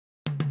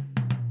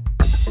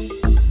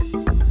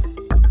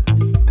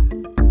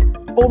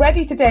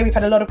already today we've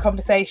had a lot of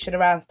conversation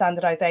around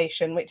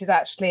standardization, which is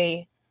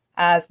actually,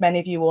 as many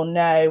of you will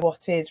know,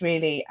 what is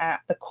really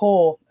at the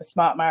core of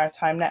Smart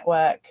Maritime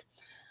Network.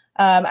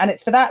 And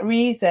it's for that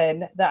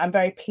reason that I'm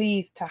very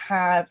pleased to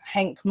have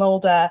Henk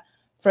Mulder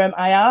from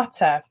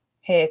IATA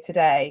here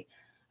today.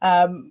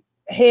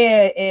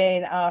 Here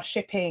in our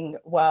shipping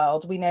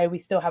world, we know we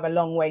still have a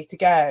long way to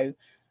go,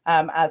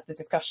 as the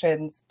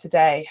discussions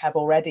today have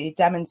already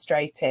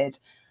demonstrated.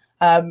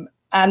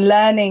 And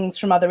learnings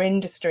from other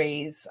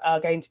industries are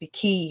going to be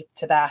key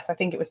to that. I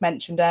think it was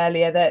mentioned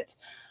earlier that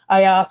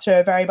IATA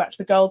are very much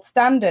the gold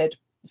standard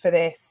for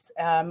this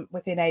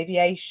within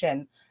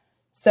aviation.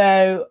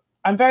 So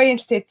I'm very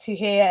interested to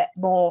hear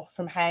more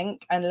from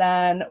Henk and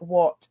learn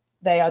what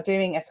they are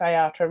doing at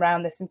IATA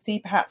around this and see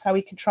perhaps how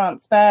we can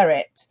transfer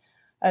it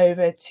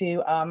over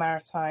to our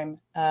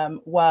maritime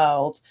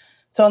world.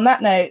 So on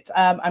that note,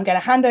 I'm going to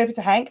hand over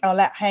to Henk. I'll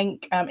let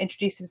Henk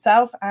introduce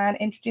himself and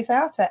introduce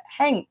IATA.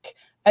 Henk,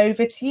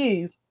 over to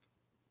you.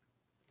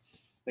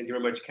 Thank you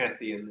very much,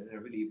 Kathy, and I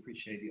really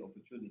appreciate the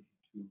opportunity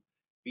to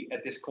be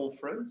at this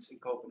conference in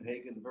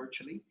Copenhagen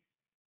virtually.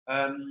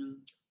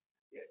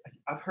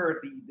 I've heard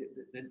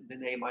the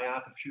name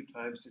IATA a few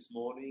times this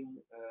morning.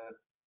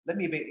 Let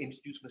me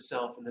introduce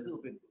myself and a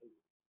little bit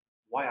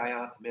why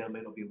IATA may or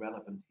may not be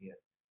relevant here.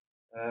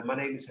 My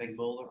name is Henk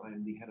Mulder.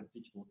 I'm the head of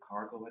digital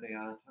cargo at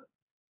IATA.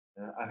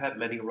 I've had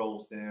many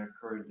roles there.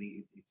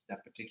 Currently, it's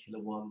that particular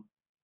one.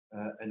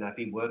 And I've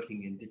been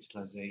working in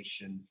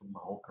digitalization for my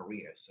whole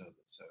career. So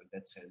in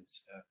that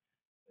sense,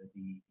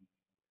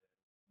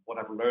 what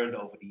I've learned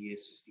over the years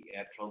is the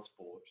air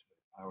transport.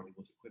 I already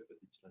was equipped with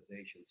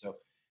digitalization. So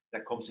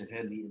that comes in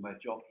handy in my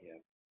job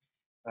here.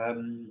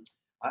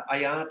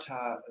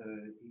 IATA,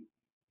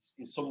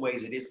 in some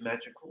ways, it is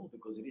magical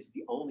because it is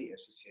the only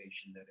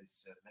association that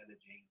is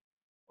managing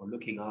or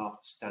looking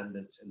after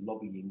standards and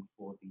lobbying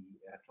for the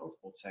air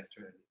transport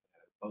sector,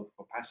 both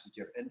for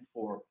passenger and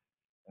for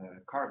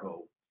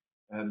cargo.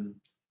 And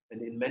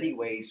in many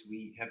ways,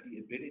 we have the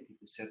ability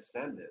to set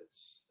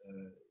standards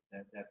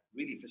that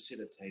really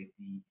facilitate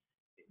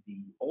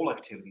all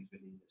activities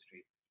within the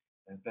industry.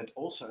 But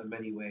also in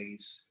many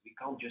ways, we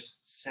can't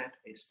just set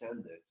a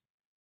standard.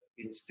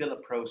 It's still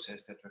a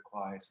process that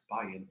requires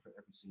buy-in for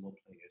every single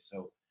player.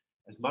 So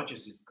as much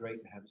as it's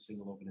great to have a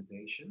single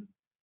organization,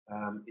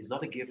 it's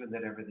not a given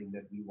that everything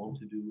that we want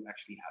to do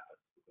actually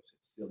happens, because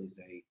it still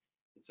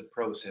is a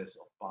process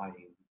of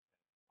buy-in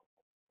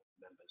of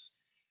members.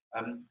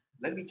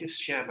 Let me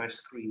just share my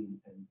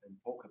screen and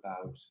talk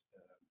about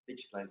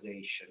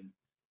digitalization.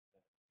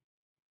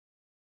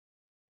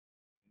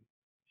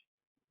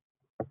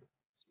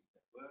 See if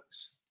that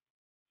works.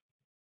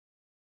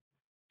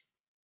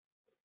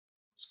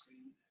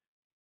 Screen.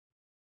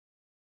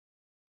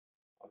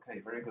 Okay,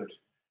 very good.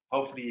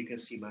 Hopefully you can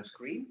see my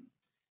screen.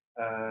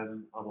 I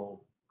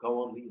will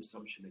go on the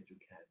assumption that you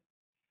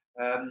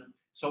can.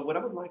 So what I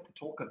would like to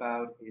talk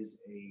about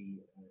is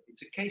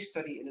it's a case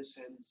study in a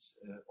sense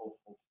of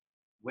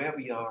where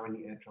we are in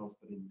the air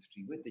transport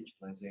industry with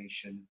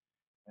digitalization,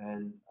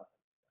 and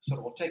sort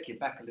of I'll take you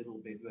back a little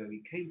bit where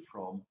we came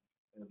from,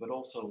 but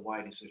also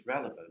why this is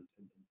relevant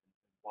and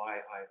why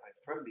I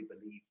firmly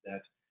believe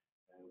that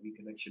we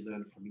can actually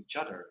learn from each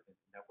other, and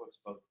that works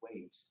both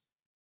ways.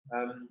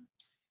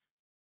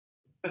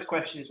 First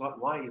question is,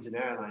 why is an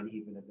airline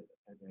even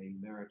at a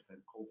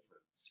maritime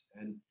conference?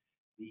 And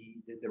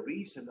the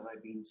reason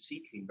I've been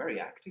seeking very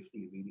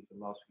actively really for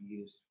the last few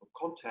years for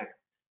contact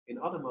in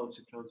other modes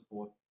of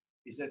transport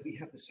is that we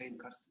have the same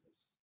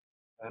customers.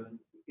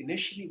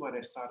 Initially, when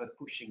I started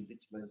pushing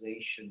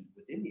digitalization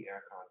within the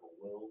air cargo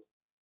world,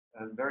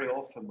 very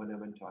often when I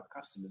went to our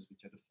customers,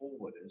 which are the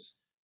forwarders,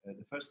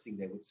 the first thing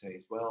they would say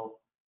is, well,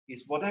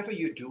 is whatever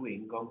you're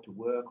doing going to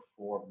work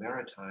for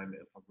maritime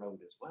and for road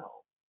as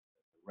well,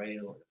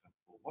 rail and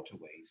for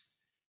waterways?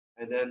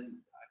 And then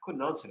I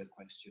couldn't answer that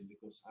question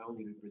because I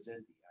only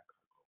represent the air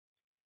cargo.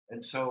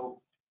 And so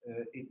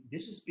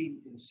this has been,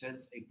 in a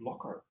sense, a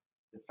blocker.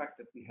 The fact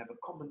that we have a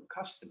common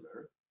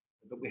customer,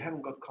 but we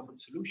haven't got common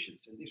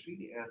solutions. And this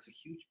really adds a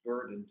huge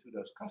burden to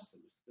those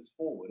customers, to those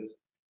forwarders,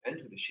 and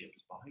to the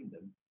ships behind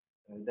them,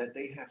 that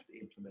they have to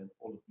implement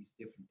all of these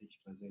different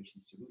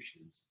digitalization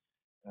solutions.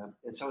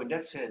 And so in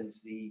that sense,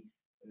 the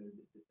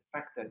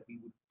fact that we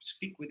would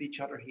speak with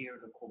each other here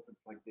at a conference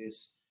like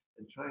this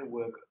and try and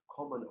work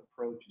common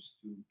approaches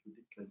to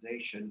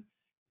digitalization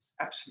is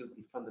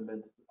absolutely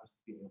fundamental for us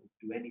to be able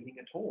to do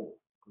anything at all.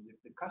 Because if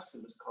the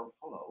customers can't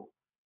follow,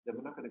 then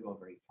we're not going to go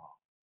very far.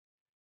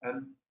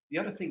 The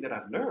other thing that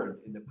I've learned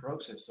in the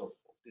process of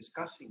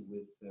discussing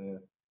with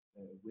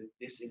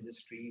this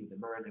industry, with the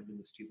maritime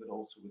industry, but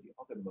also with the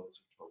other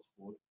modes of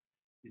transport,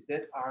 is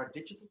that our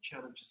digital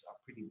challenges are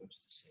pretty much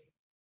the same.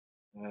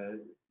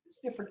 There's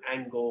different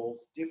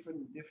angles,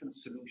 different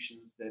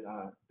solutions that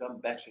are done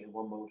better in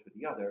one mode or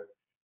the other,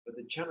 but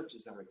the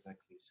challenges are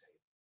exactly the same.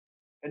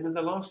 And then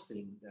the last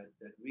thing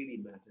that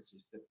really matters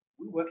is that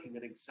we're working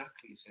in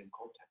exactly the same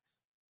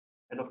context.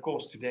 And of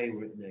course, today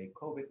we're in a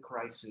COVID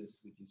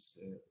crisis, which is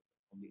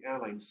on the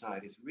airline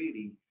side is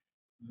really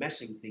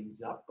messing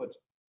things up. But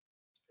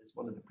as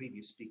one of the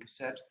previous speakers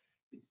said,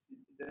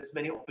 there's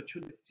many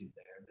opportunities in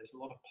there. There's a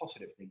lot of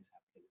positive things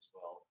happening as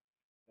well.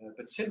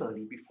 But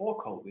similarly,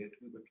 before COVID,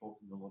 we were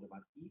talking a lot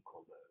about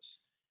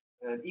e-commerce.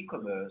 And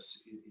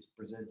e-commerce is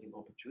presenting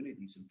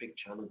opportunities and big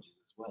challenges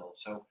as well.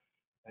 So,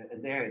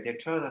 and they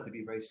turn out to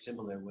be very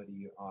similar whether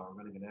you are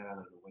running an airline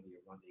or whether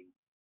you're running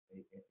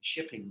a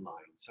shipping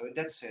line. So in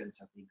that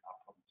sense, I think our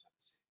problems are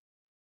the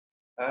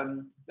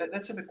same.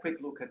 Let's have a quick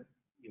look at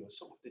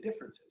some of the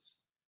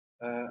differences.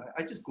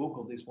 I just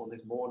Googled this one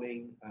this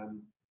morning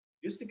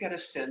just to get a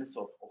sense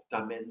of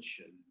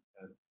dimension.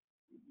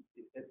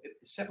 A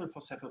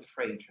 747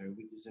 freighter,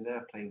 which is an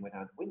airplane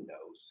without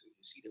windows, you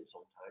see them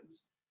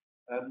sometimes,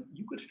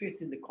 you could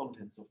fit in the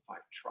contents of 5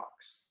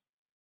 trucks,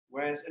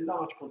 whereas a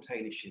large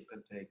container ship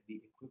can take the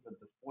equivalent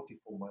of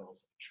 44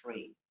 miles of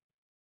train.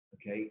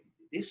 Okay,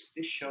 this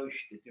shows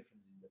you the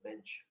difference in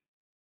dimension.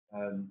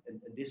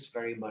 And this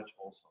very much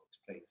also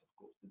explains, of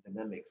course, the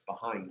dynamics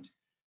behind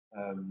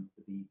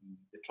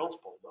the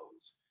transport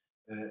modes.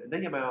 And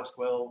then you may ask,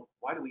 well,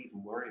 why do we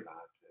even worry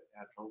about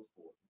air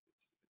transport?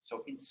 It's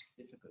so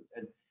insignificant.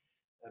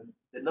 And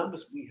the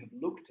numbers we have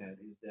looked at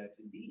is that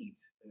indeed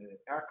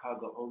air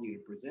cargo only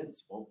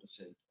represents 1%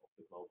 of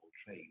the global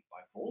trade by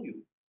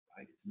volume,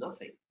 right? It's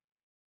nothing.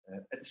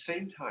 At the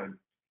same time,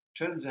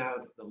 turns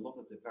out that a lot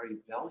of the very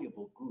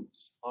valuable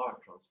goods are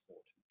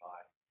transported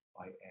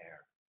by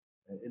air.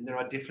 And there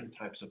are different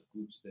types of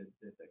goods that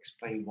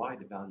explain why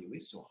the value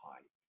is so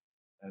high.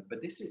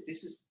 But this is a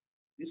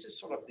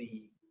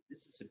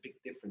big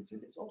difference,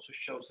 and it also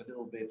shows a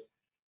little bit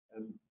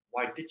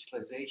why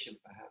digitalization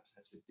perhaps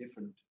has a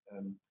different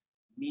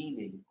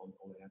meaning on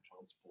air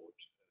transport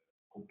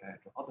compared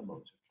to other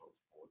modes of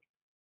transport.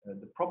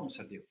 The problems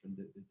are different.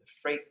 The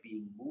freight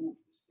being moved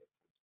is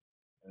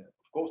different.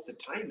 Of course, the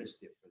time is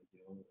different.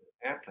 An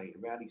airplane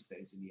rarely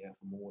stays in the air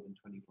for more than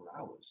 24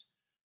 hours.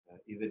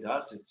 If it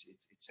does, it's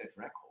set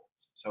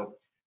records. So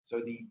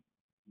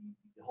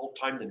the whole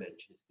time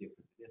dimension is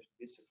different.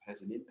 This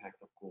has an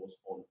impact, of course,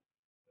 on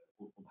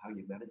how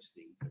you manage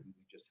things. And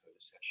we just heard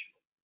a session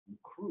on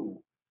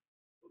crew.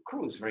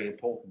 Crew is very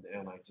important in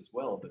airlines as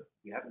well, but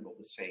we haven't got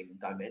the same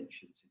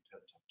dimensions in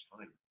terms of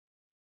time.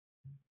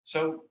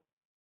 So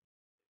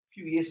a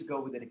few years ago,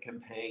 we did a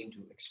campaign to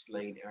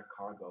explain air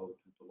cargo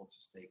to lots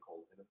of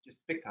stakeholders. And I've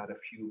just picked out a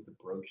few of the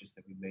brochures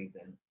that we made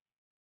then.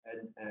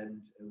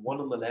 And one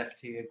on the left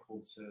here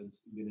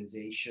concerns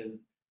immunization.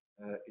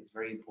 It's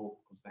very important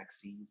because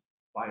vaccines,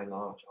 by and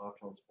large, are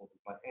transported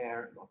by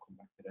air, and I'll come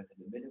back to that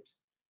in a minute.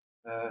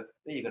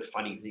 Then you've got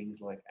funny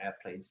things like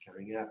airplanes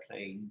carrying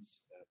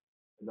airplanes.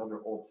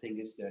 Another odd thing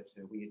is that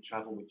when you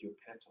travel with your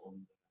pet on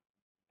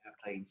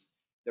airplanes,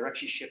 they're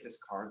actually shipped as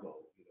cargo.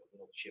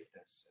 They're not shipped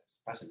as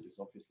passengers,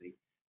 obviously,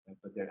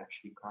 but they're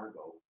actually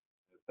cargo.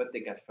 But they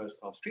get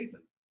first-class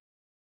treatment.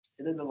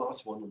 And then the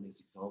last one on this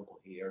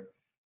example here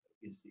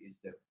is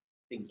the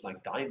things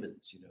like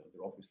diamonds.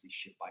 They're obviously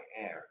shipped by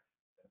air,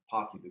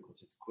 partly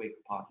because it's quick,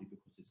 partly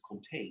because it's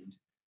contained,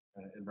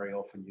 and very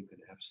often you can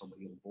have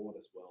somebody on board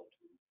as well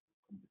to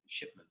complete the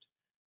shipment.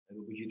 And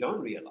what you don't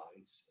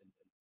realize,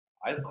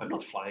 and I'm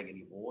not flying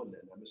anymore, and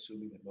I'm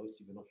assuming that most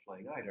of you are not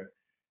flying either,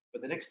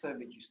 but the next time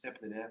that you step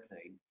in an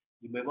airplane,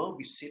 you may well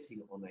be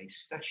sitting on a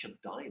stash of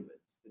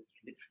diamonds that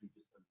is literally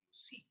just under your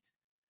seat.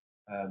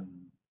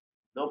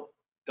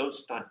 Don't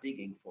start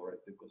digging for it,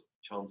 because the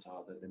chances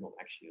are that they're not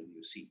actually on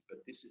your seat. But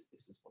this is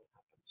what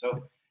happens.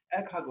 So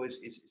air cargo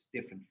is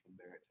different from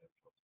maritime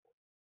transport.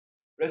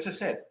 But as I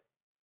said,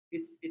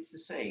 it's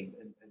the same,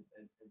 and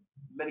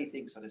many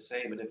things are the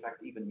same. And in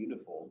fact, even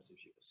uniforms,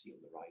 if you can see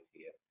on the right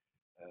here,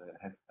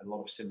 have a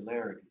lot of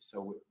similarities.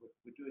 So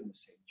we're doing the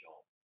same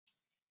job.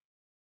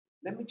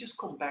 Let me just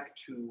come back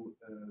to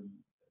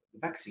the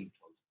vaccine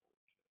transport.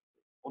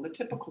 On a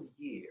typical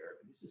year,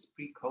 and this is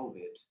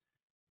pre-COVID,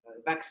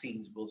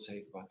 vaccines will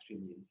save about 3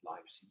 million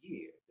lives a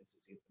year. This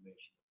is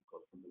information that we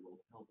got from the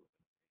World Health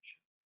Organization.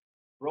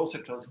 We're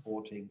also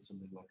transporting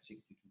something like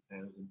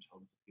 62,000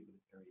 tons of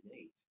humanitarian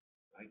aid,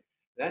 right?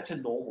 That's a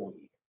normal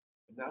year.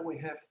 And now we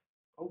have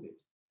COVID.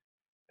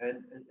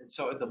 And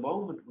so at the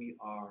moment, we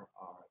are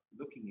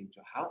looking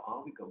into how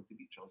are we going to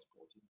be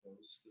transporting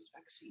those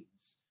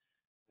vaccines.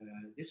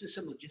 This is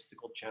a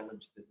logistical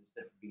challenge that has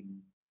never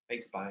been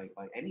faced by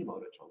any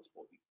mode of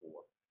transport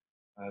before.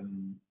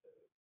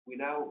 We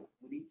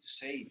need to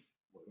save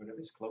whatever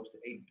is close to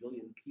 8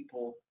 billion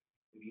people.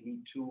 If you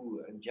need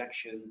 2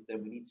 injections,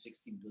 then we need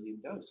 16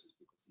 billion doses,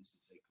 because this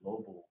is a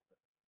global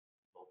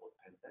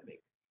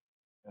pandemic.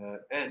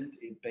 And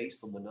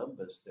based on the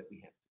numbers that we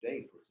have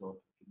today, for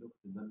example, if you look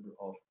at the number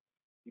of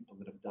people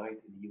that have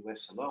died in the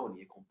US alone,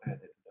 you compare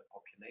that to the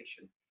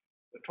population,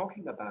 we're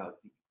talking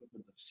about the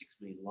equivalent of 6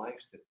 million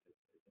lives that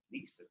at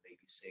least that may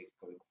be saved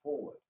going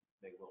forward.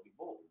 It may well be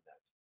more than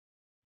that.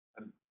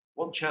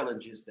 One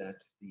challenge is that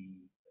the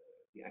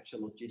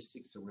actual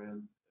logistics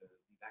around the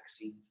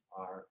vaccines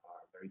are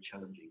very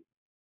challenging.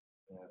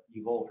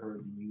 You've all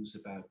heard the news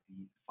about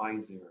the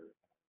Pfizer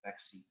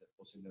vaccine that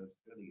was announced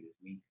earlier this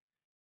week.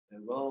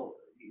 Well,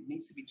 it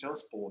needs to be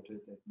transported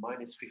at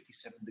minus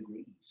 57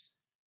 degrees,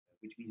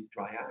 which means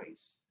dry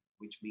ice.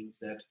 which means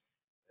that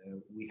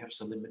we have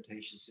some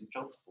limitations in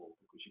transport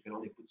because you can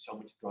only put so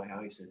much dry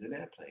ice in an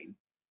airplane.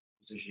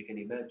 Because as you can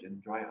imagine,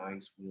 dry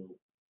ice will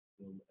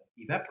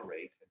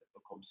evaporate and it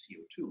becomes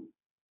CO2.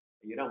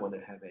 And you don't want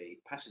to have a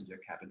passenger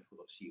cabin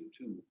full of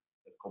CO2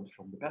 that comes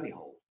from the belly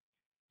hole.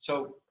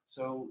 So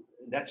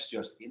that's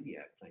just in the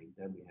airplane.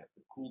 Then we have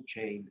the cool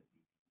chain, the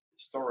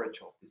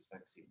storage of this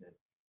vaccine. And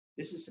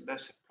this is a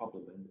massive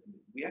problem. And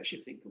we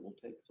actually think it will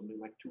take something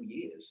like 2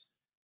 years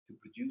to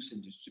produce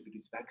and distribute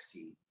these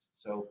vaccines.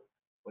 So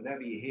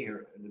whenever you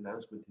hear an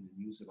announcement in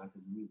the news about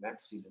a new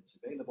vaccine that's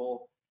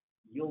available,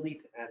 you'll need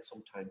to add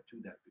some time to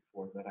that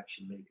before it might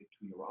actually make it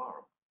to your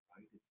arm,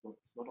 right?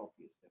 It's not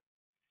obvious there.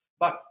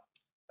 But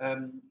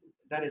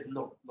that is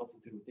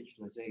nothing to do with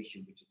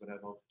digitalization, which is what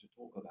I wanted to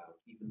talk about,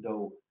 even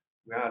though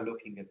we are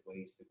looking at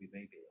ways that we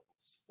may be able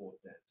to support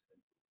that and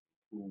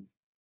improve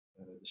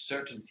the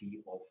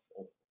certainty of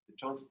the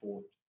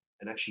transport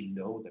and actually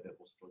know that it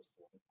was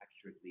transported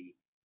accurately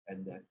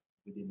and that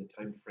within the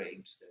time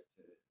frames that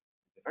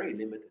the very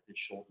limited and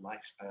short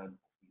lifespan of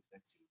these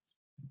vaccines.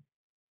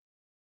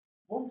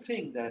 One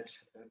thing that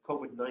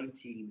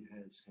COVID-19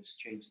 has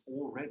changed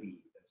already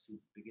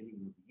since the beginning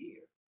of the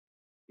year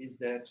is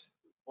that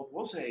what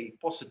was a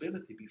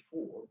possibility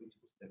before, which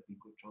was that we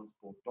could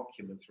transport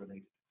documents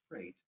related to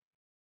freight,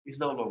 is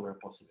no longer a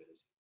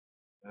possibility.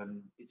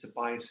 It's a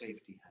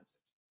biosafety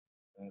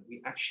hazard.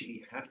 We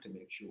actually have to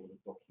make sure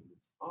that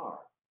documents are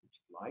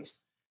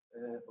digitalized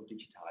or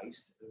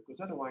digitized, because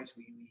otherwise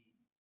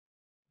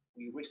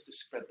we risk to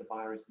spread the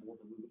virus more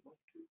than we would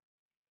like to.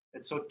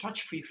 And so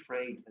touch-free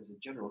freight as a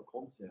general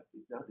concept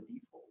is now the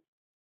default.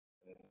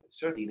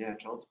 Certainly in air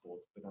transport,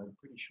 but I'm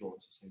pretty sure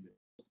it's the same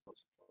in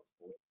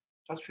transport.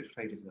 Touch-free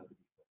freight is now the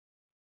default.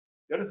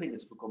 The other thing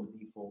that's become a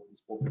default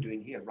is what we're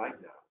doing here right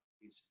now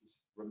is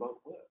remote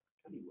work,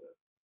 telework.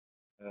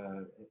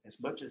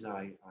 As much as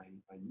I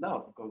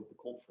love going to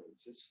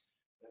conferences,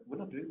 we're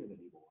not doing it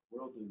anymore.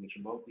 We're all doing it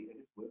remotely and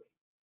it's working.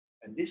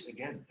 And this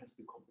again has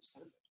become the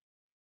standard.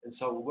 And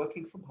so we're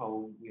working from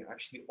home. We are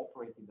actually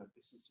operating our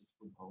businesses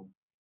from home.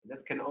 And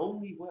that can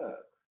only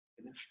work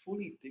in a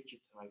fully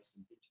digitized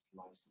and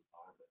digitalized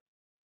environment.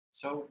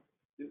 So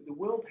the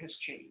world has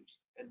changed.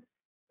 And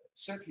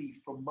certainly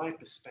from my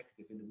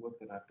perspective in the work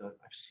that I've done,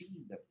 I've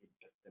seen that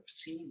impact. I've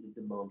seen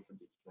the demand for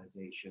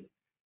digitalization.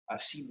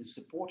 I've seen the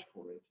support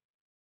for it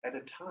at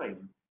a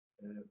time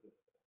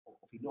of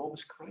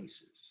enormous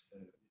crisis.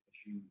 As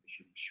I'm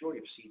sure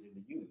you've seen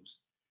in the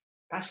news,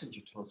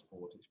 passenger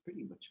transport is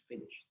pretty much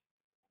finished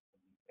on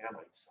the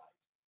airline side.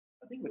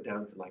 I think we're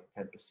down to like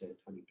 10%, 20%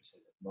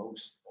 at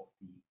most of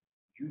the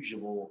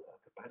usual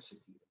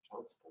capacity of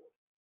transport.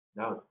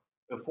 Now,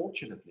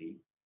 unfortunately,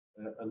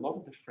 a lot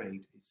of the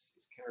freight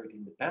is carried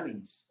in the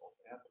bellies of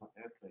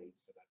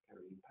airplanes that are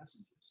carrying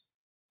passengers.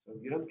 So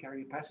if you don't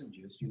carry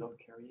passengers, you're not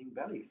carrying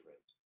belly freight.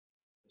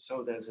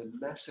 So there's a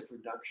massive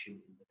reduction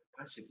in the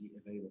capacity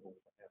available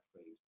for air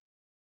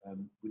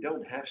freight. We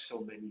don't have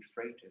so many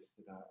freighters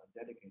that are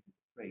dedicated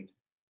to freight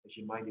as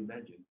you might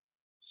imagine.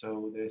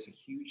 So there's a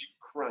huge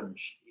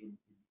crunch in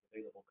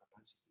available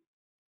capacity.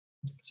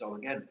 So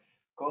again,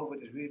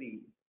 COVID is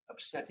really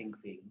upsetting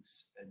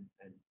things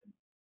and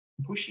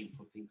pushing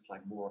for things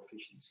like more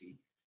efficiency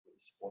with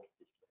the support of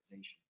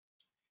digitalization.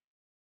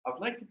 I'd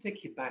like to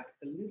take you back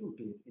a little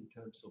bit in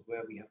terms of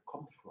where we have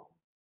come from.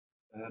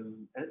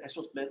 As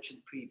was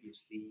mentioned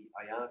previously,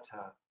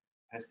 IATA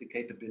has the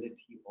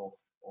capability of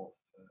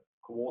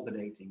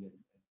coordinating and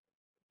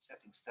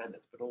setting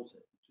standards, but also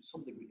to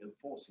some degree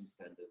enforcing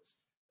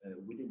standards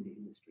within the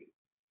industry.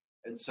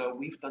 And so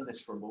we've done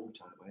this for a long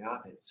time.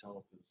 IATA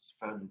itself was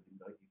founded in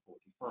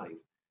 1945,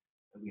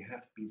 and we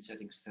have been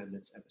setting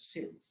standards ever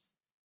since.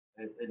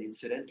 And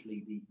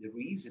incidentally, the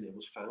reason it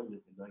was founded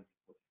in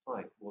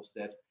 1945 was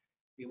that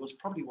it was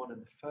probably one of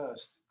the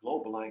first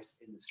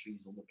globalized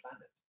industries on the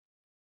planet.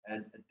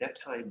 And at that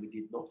time, we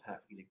did not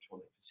have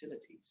electronic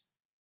facilities.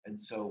 And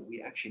so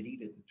we actually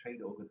needed the trade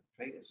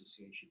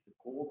association to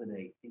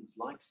coordinate things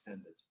like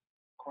standards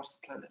across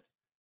the planet.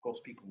 Of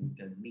course, people would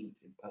then meet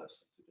in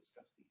person to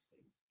discuss these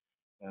things.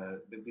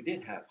 But we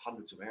did have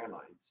hundreds of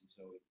airlines, and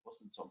so it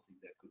wasn't something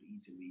that could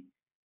easily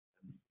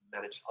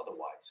manage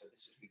otherwise. So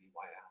this is really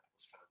why IATA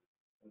was founded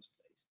in the first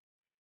place.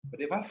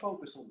 But if I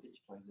focus on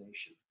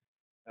digitalization,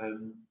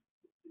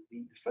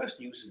 the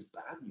first news is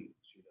bad news.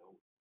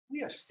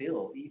 We are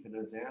still, even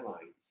as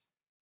airlines,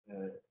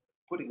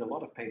 putting a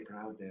lot of paper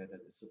out there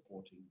that is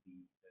supporting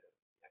the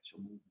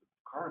actual movement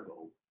of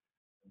cargo.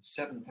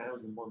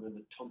 7,100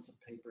 tons of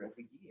paper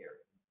every year.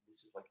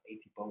 This is like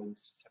 80 Boeing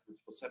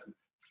 747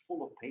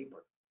 full of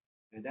paper.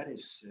 And that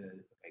is,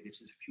 okay,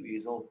 this is a few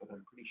years old, but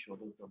I'm pretty sure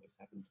those numbers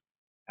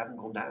haven't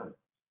gone down.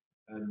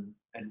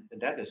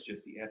 And that is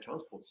just the air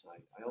transport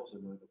side. I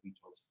also know that we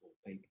transport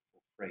paper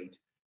for freight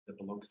that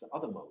belongs to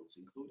other modes,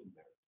 including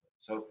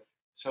maritime.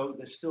 So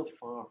there's still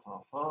far,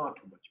 far, far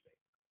too much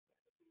paper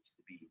that needs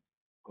to be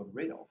got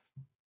rid of.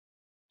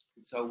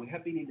 And so we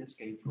have been in this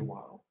game for a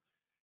while.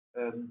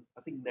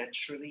 I think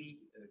naturally,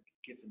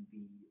 given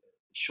the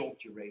short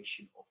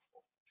duration of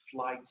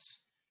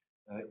flights,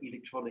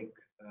 Electronic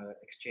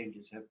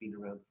exchanges have been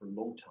around for a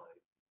long time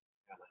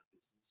in airline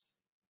business.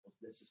 It was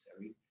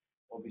necessary.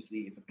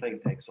 Obviously, if a plane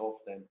takes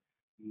off, then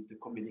you need to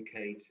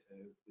communicate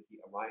with the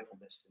arrival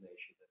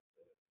destination that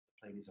the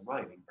plane is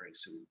arriving very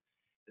soon.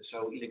 And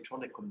so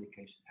electronic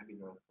communications have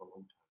been around for a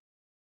long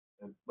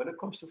time. When it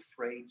comes to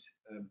freight,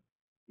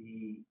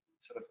 the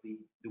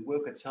the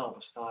work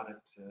itself started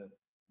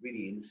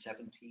really in the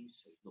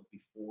 70s, if not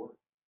before.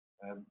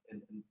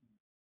 And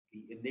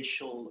the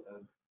initial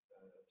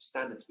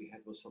standards we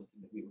had was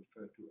something that we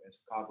refer to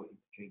as cargo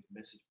interchange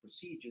message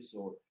procedures,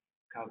 or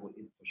cargo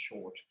in for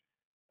short.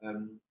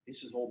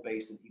 This is all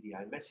based on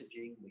EDI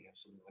messaging. We have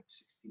something like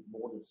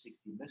more than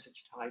 60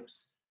 message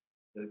types.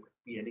 There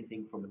could be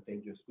anything from a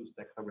dangerous goods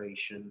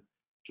declaration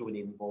to an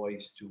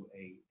invoice to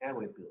a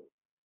airway bill.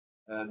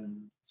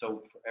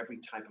 So for every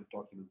type of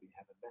document, we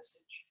have a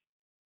message.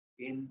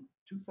 In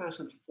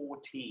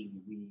 2014,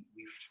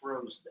 we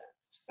froze that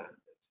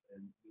standard,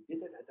 and we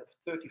did it at the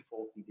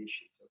 34th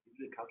edition. So if you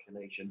do the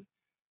calculation,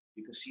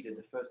 you can see that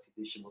the first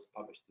edition was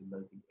published in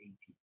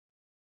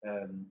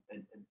 1980.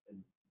 And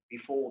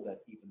before that,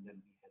 even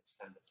then, we had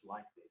standards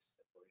like this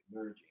that were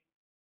emerging.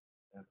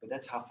 But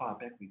that's how far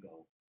back we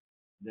go.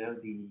 Now,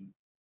 the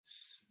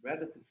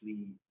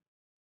relatively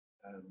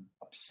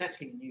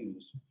upsetting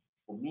news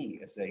for me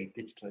as a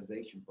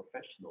digitalization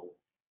professional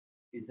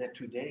is that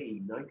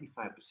today 95%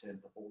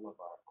 of all of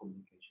our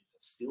communications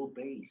are still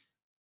based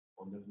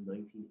on those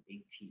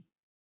 1980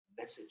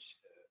 message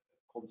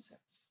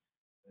concepts,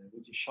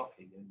 which is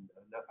shocking. And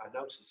I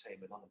know it's the same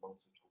in other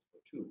modes of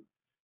transport too.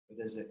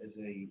 But as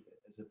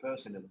a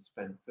person that has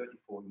spent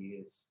 34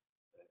 years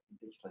in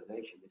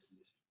digitalization, this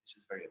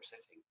is very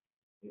upsetting.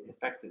 In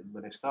fact,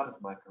 when I started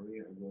my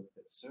career, I worked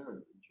at CERN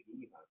in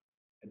Geneva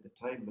at the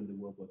time when the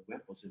World Wide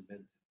Web was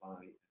invented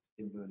by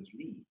Tim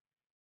Berners-Lee.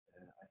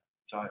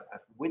 So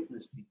I've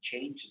witnessed the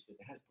changes that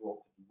it has brought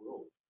to the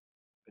world,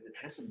 but it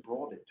hasn't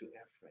brought it to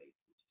air freight,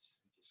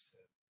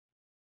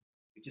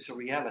 which is a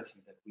reality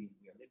that we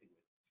are living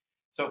with.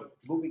 So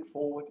moving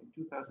forward, in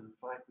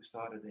 2005, we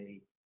started a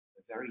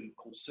very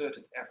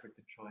concerted effort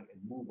to try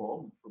and move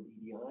on from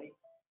EDI.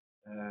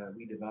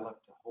 We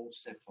developed a whole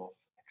set of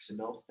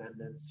XML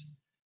standards,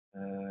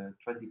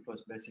 20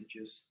 plus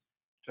messages.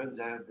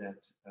 Turns out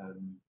that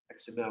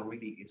XML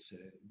really is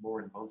a more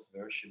advanced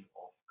version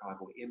of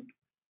Cargo Imp.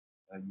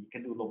 You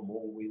can do a lot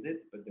more with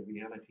it, but the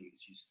reality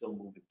is you're still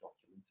moving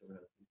documents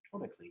around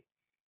electronically.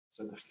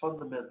 So the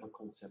fundamental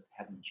concept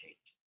hadn't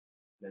changed.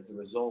 And as a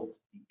result,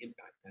 the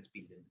impact has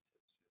been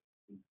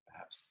limited.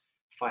 Perhaps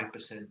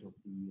 5% of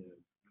the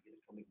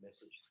electronic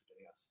messages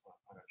today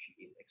are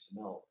actually in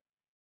XML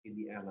in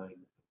the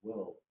airline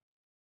world.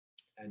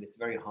 And it's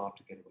very hard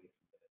to get away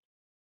from that.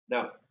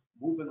 Now,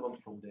 moving on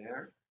from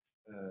there,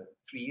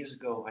 3 years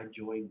ago, I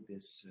joined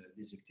this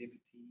activity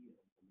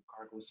on the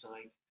cargo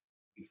side.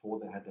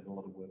 Before that, I had done a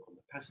lot of work on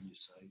the passenger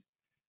side,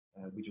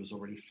 which was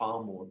already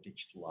far more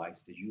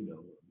digitalized, as you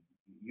know.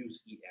 You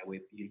use e-airway,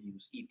 you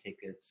use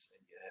e-tickets,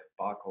 and you have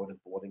barcoded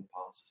boarding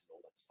passes and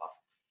all that stuff.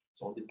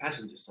 So on the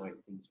passenger side,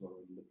 things were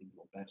already looking a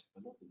lot better,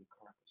 but not on the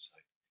cargo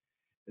side.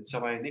 And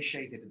so I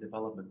initiated a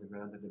development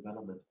around the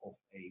development of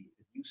a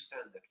new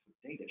standard for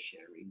data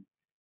sharing,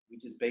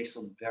 which is based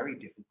on very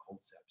different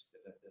concepts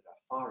that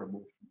are far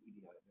removed from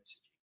EDI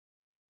messaging.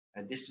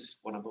 And this is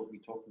what I will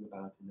be talking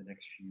about in the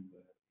next few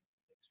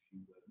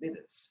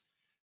minutes.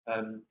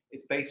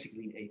 It's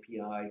basically an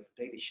API for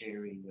data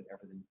sharing with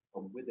everything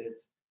come with it.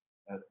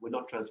 We're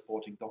not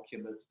transporting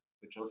documents,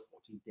 we're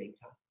transporting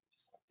data, which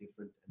is quite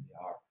different, and they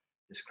are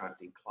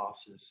described in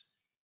classes.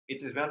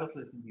 It is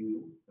relatively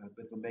new,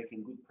 but we're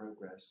making good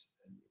progress,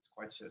 and it's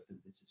quite certain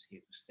this is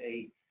here to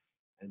stay.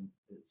 And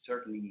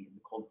certainly in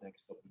the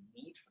context of the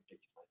need for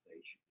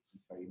digitalization, this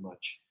is very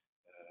much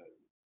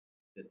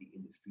that the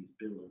industry is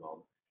building on.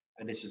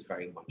 And this is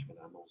very much what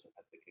I'm also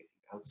advocating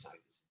outside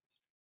this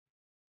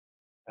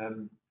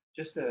industry.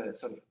 Just a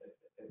sort of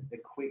a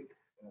quick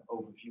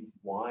overview of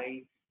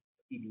why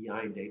EDI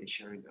and data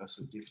sharing are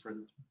so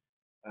different.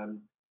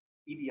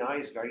 EDI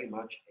is very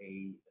much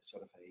a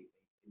sort of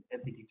an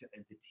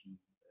entity-to-entity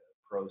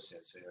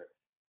process.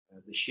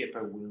 The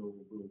shipper will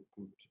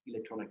put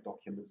electronic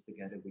documents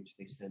together, which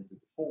they send to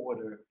the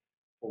forwarder.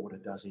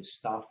 Forwarder does his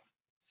stuff,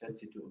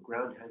 sends it to a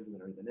ground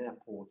handler in an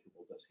airport,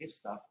 who does his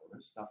stuff or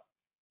her stuff,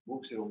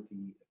 moves it on to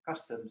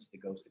customs,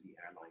 it goes to the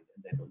airline.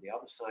 And then on the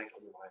other side,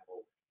 on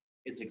arrival,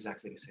 it's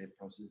exactly the same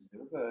process in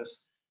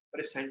reverse, but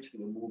essentially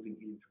we're moving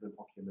electronic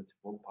documents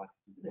from one party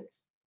to the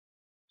next.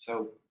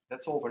 So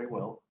that's all very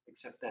well,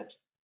 except that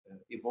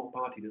if one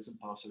party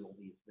doesn't pass on all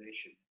the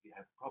information, you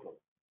have a problem.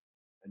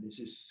 And this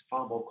is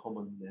far more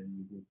common than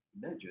you would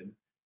imagine,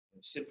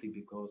 simply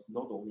because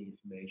not all the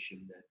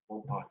information that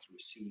one party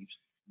receives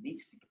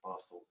needs to be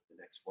passed on to the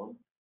next one,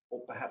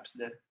 or perhaps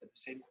not at the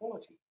same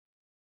quality.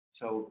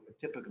 So a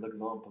typical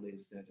example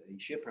is that a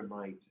shipper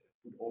might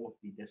put all of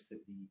the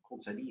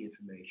consignee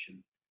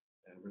information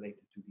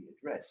related to the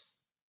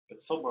address, but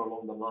somewhere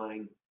along the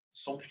line,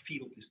 some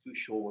field is too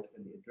short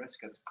and the address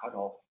gets cut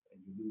off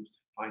and you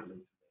lose final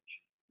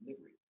information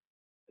delivery.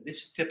 And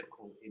this is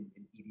typical in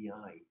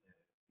EDI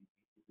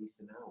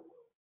least in our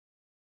world.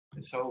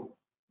 And so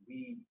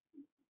we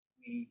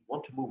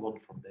want to move on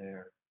from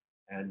there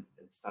and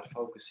start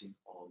focusing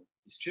on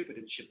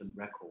distributed shipment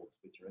records,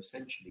 which are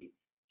essentially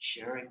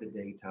sharing the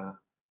data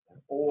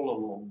all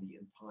along the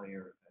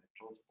entire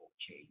transport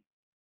chain.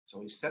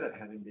 So instead of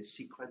having this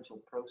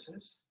sequential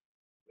process,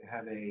 we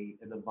have an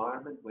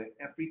environment where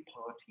every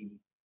party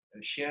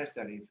shares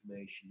that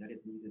information that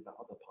is needed by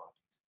other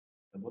parties.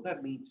 And what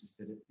that means is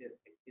that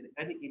in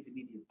any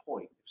intermediate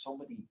point, if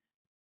somebody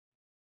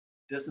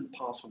doesn't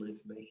pass on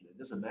information, it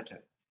doesn't matter,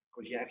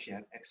 because you actually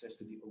have access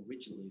to the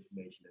original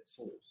information at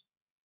source.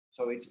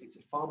 So it's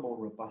a far more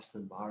robust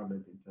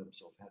environment in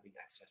terms of having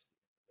access to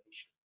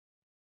information.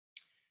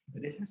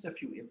 And it has a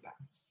few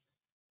impacts.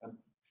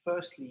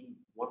 Firstly,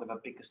 one of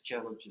our biggest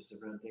challenges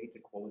around data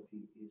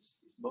quality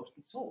is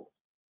mostly solved,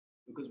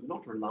 because we're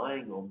not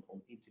relying on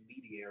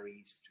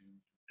intermediaries to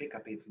pick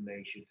up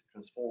information, to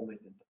transform it,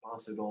 and to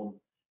pass it on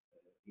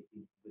with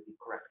the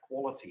correct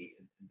quality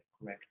and the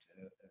correct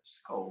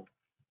scope.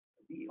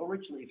 The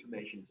original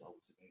information is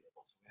always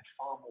available, so we have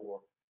far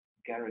more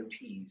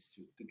guarantees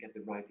to get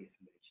the right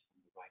information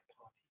from the right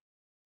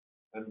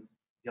party.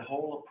 The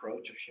whole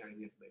approach of sharing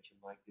information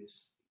like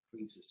this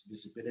increases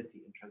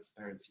visibility and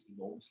transparency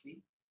enormously,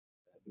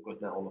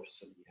 because now all of a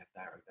sudden you have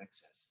direct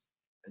access.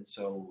 And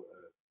so,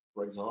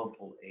 for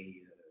example,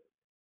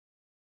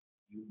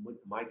 you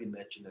might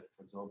imagine that,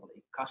 for example,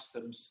 a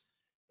customs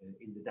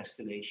in the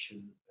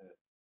destination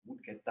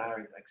would get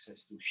direct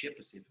access to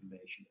shippers'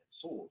 information at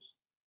source,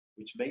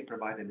 which may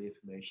provide them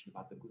information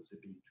about the goods that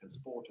are being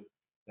transported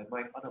that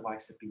might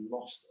otherwise have been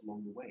lost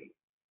along the way.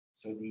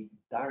 So the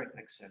direct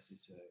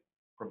access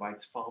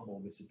provides far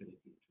more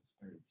visibility and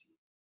transparency.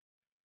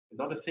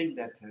 Another thing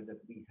that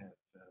we have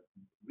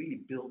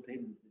really built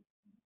in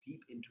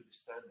deep into the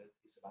standard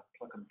is about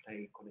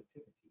plug-and-play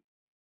connectivity.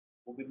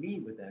 What we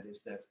mean with that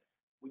is that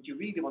what you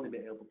really want to be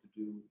able to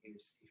do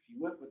is, if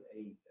you work with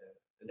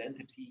an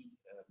entity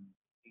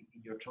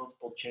in your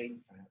transport chain,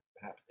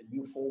 perhaps a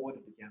new forwarder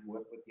that you haven't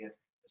worked with yet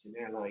as an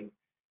airline,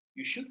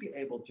 you should be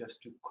able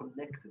just to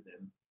connect to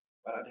them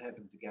without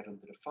having to get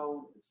onto the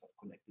phone and start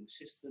connecting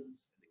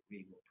systems and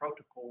agreeing on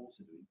protocols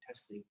and doing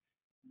testing.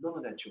 None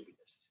of that should be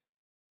necessary.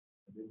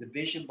 The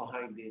vision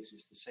behind this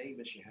is the same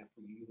as you have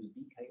for your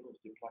USB cables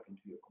you plug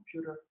into your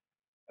computer.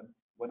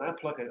 When I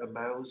plug a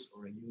mouse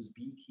or a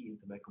USB key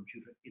into my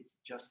computer, it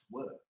just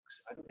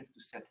works. I don't have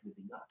to set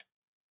anything up.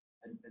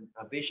 And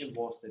our vision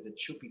was that it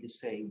should be the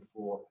same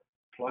for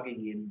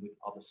plugging in with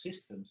other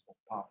systems or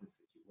partners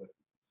that you work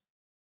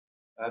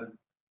with.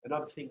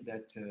 Another thing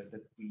that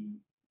we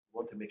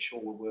want to make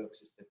sure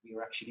works is that we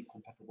are actually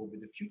compatible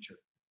with the future.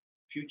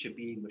 Future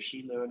being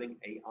machine learning,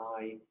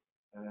 AI,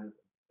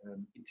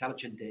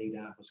 intelligent data.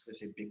 I was going to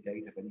say big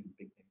data, but even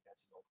big data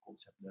is an old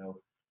concept now.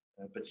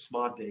 But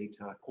smart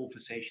data,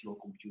 conversational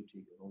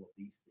computing, and all of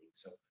these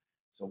things.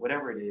 So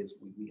whatever it is,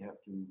 we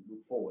have to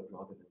move forward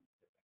rather than.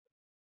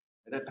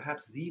 And then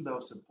perhaps the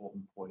most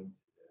important point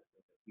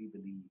that we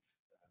believe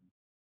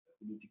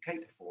we need to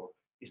cater for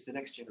is the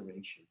next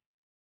generation.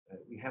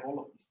 We have all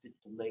of these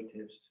digital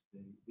natives.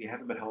 We have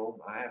them at home.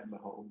 I have them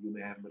at home. You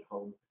may have them at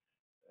home.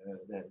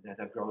 That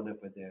have grown up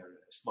with their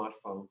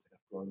smartphones. That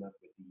have grown up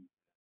with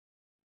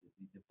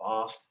the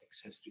vast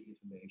access to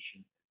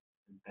information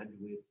and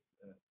bandwidth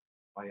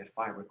via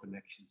fiber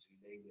connections, you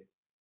name it.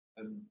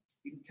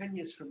 In 10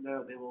 years from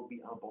now, they will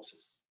be our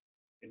bosses.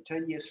 In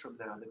 10 years from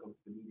now, they're going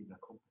to be leading our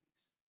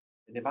companies.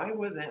 And if I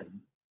were them,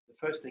 the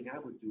first thing I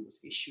would do is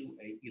issue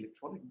an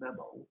electronic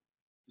memo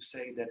to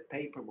say that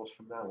paper was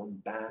from now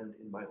on banned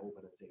in my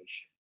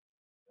organization.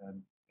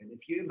 And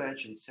if you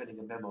imagine sending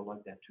a memo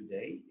like that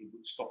today, it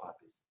would stop our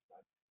business.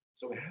 Right?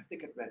 So we have to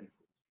get ready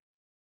for it.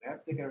 We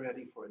have to get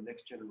ready for a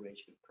next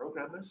generation of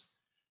programmers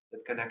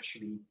that can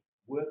actually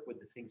work with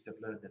the things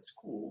they've learned at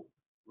school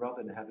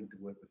rather than having to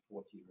work with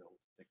 40-year-old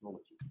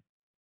technology.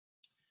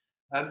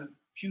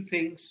 Few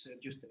things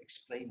just to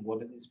explain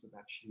what it is we've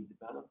actually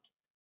developed.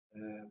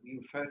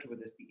 We refer to it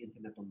as the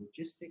Internet of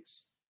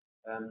Logistics.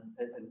 And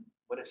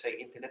when I say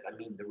internet, I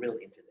mean the real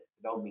internet.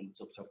 I don't mean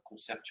some sort of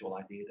conceptual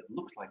idea that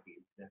looks like the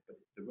internet, but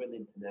it's the real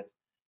internet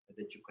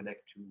that you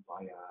connect to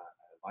via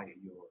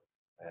your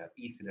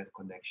Ethernet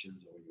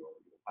connections or your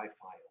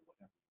Wi-Fi or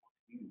whatever you want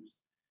to use.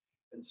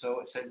 And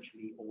so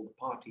essentially all the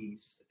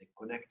parties, they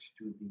connect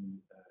to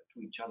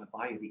each other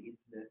via the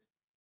internet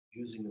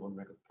using the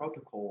on-record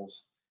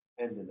protocols,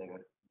 and then they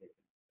can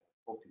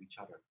talk to each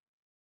other.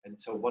 And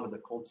so one of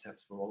the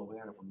concepts we're all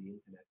aware of on the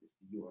internet is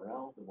the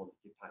URL, the one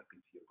that you type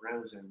into your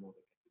browser in order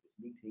to get to this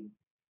meeting.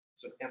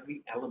 So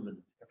every element,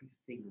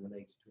 everything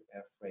related to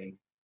air freight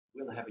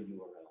will have a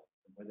URL.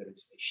 And whether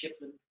it's a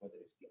shipment, whether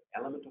it's the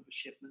element of a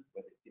shipment,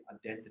 whether it's the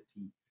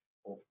identity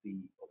of the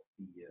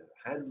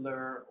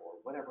handler or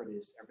whatever it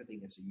is,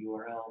 everything has a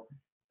URL,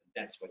 and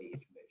that's where the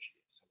information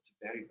is. So it's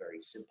a very,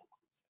 very simple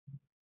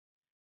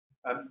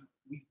concept.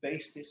 We've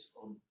based this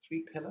on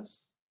 3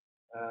 pillars.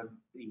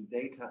 Being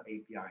data,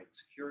 API, and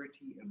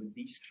security. And with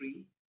these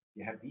 3,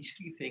 you have these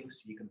 3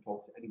 things, you can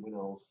talk to anyone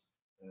else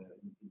in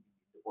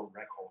the one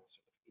record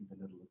sort of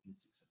internet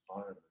logistics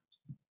environment.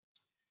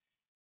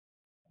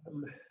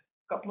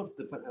 A couple of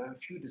the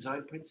few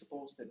design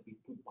principles that we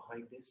put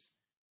behind this.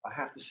 I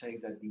have to say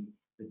that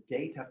the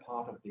data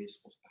part of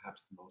this was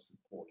perhaps the most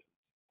important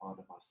part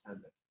of our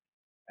standard.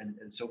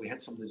 And so we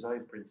had some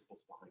design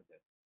principles behind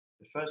that.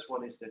 The first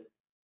one is that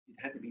it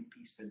had to be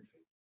piece-centric.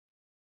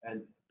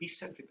 And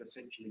piece-centric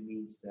essentially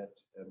means that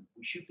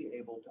we should be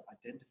able to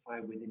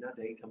identify within our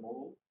data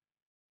model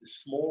the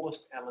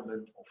smallest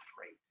element of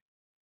freight.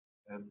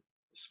 The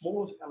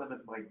smallest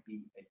element might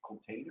be a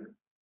container,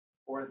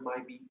 or it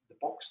might be the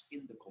box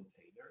in the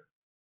container,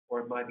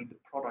 or it might be the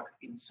product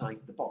inside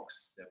the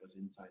box that was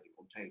inside the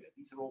container.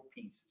 These are all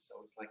pieces, so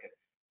it's like a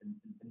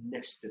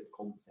nested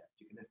concept.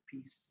 You can have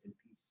pieces and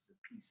pieces and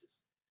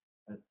pieces.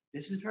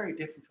 This is very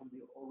different from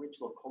the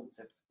original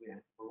concepts we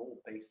had, were all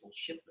based on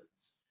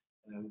shipments,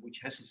 which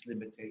has its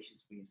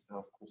limitations when you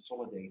start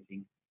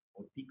consolidating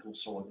or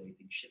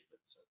deconsolidating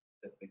shipments. So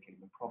that became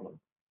a problem.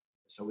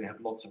 So we have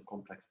lots of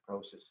complex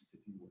processes to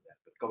deal with that.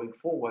 But going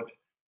forward,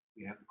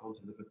 we have the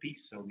concept of a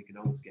piece, so we can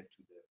always get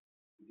to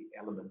the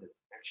element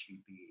that's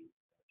actually being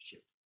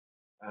shipped.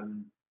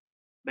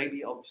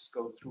 Maybe I'll just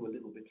go through a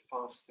little bit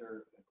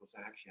faster because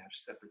I actually have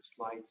separate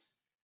slides.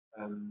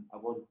 I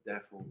won't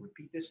therefore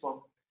repeat this one.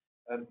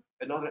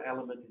 Another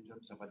element in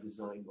terms of our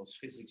design was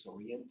physics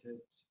oriented.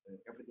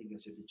 Everything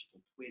is a digital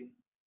twin.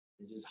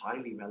 This is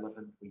highly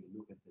relevant when you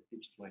look at the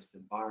digitalized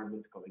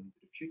environment going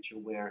into the future,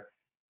 where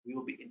we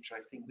will be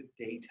interacting with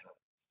data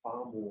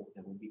far more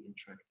than we'll be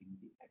interacting with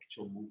the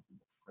actual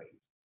movement of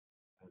freight.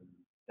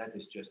 That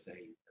is just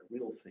a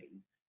real thing.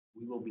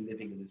 We will be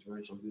living in this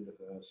virtual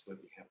universe where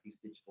we have these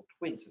digital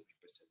twins that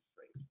represent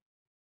freight.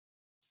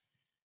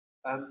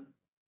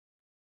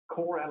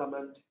 Core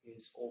element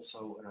is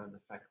also around the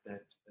fact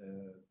that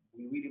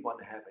we really want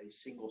to have a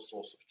single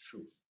source of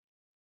truth.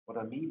 What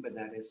I mean by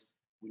that is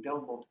we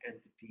don't want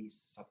entities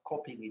start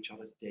copying each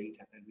other's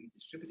data and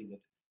redistributing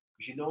it,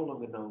 because you no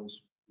longer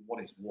knows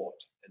what is what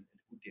and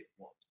who did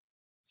what.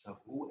 So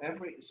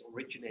whoever is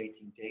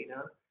originating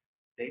data,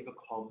 they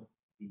become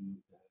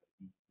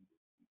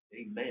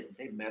they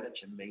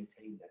manage and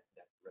maintain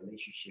that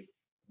relationship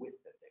with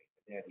the data.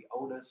 They're the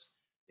owners,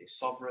 they're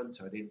sovereign,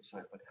 so they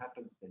decide what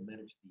happens, they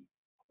manage the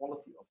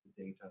quality of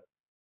the data,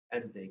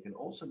 and they can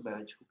also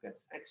manage who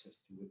gets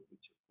access to it,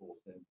 which of course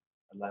then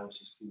allows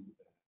us to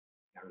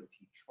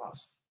guarantee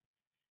trust.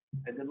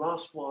 And the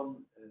last one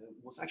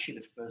was actually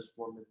the first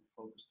one that we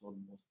focused on,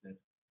 was that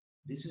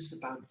this is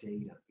about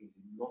data, it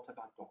is not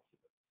about documents.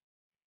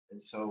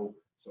 And so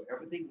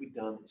everything we've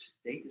done is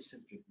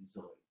data-centric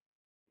design.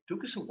 It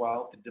took us a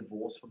while to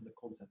divorce from the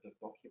concept of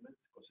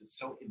documents because it's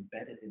so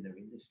embedded in their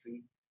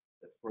industry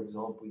that, for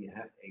example, you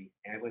have a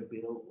airway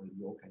bill, or in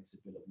your case, a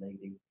bill of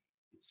lading.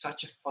 It's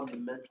such a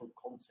fundamental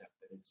concept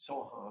that it's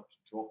so hard to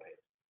drop it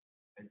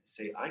and to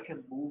say, I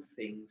can move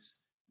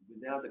things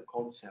without the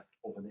concept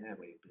of an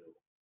airway bill.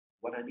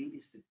 What I need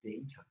is the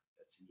data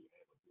that's in the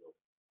airway bill.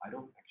 I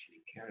don't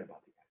actually care about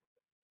the airway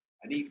bill.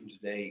 And even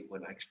today,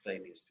 when I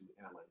explain this to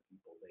airline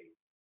people,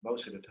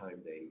 most of the time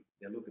they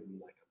look at me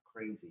like I'm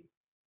crazy,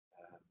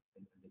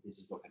 and this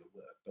is not going to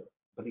work. But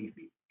believe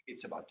me,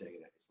 it's about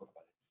data. It's not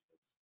about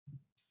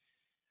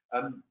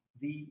anything else.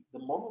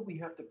 The model we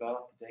have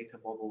developed, the data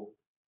model,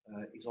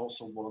 is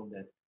also one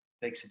that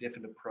takes a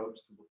different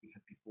approach to what we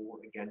had before.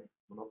 Again,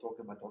 we're not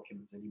talking about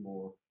documents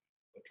anymore.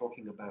 We're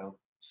talking about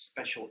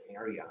special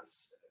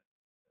areas,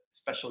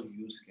 special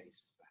use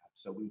cases,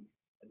 perhaps. So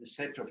at the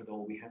center of it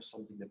all, we have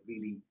something that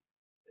really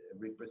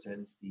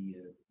represents the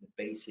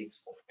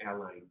basics of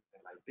airline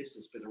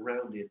business, but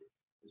around it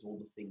is all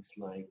the things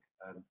like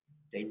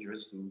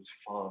dangerous goods,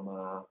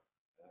 pharma,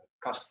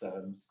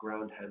 customs,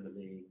 ground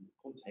handling,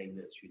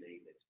 containers, you name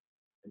it.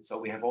 And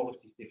so we have all of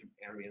these different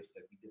areas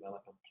that we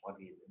develop and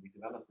plug in, and we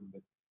develop them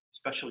with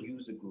special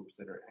user groups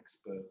that are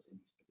experts in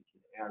these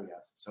particular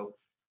areas. So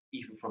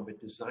even from a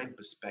design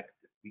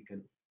perspective, we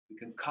can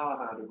carve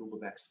out a group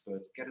of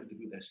experts, get them to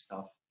do their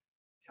stuff,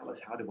 tell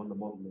us how they want to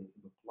model it,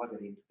 and we'll plug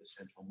it into the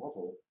central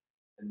model.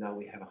 And now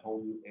we have a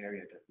whole new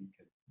area that we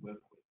can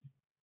work with.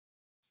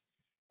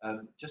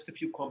 Just a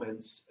few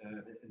comments,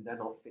 and then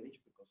I'll finish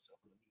because I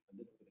want to leave a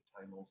little bit of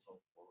time also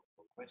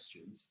for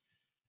questions.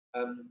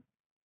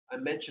 I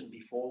mentioned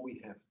before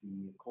we have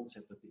the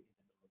concept of the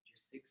internet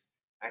logistics.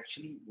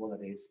 Actually, what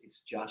it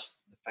is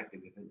just the fact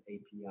that we have an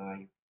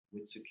API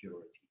with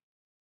security.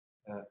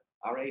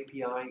 Our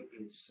API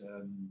is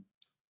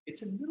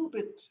it's a little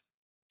bit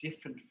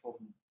different from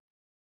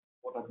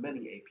what are many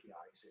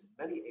APIs. And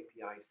many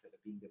APIs that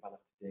are being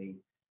developed today,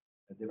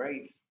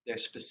 they're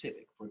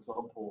specific. For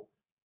example,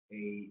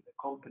 a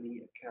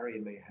company, a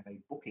carrier may have a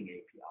booking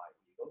API.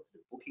 You go to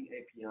the booking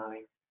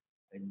API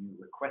and you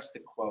request a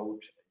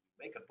quote and you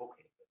make a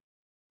booking.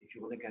 If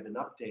you want to get an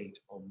update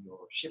on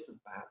your shipment,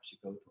 perhaps you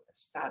go to a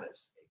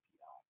status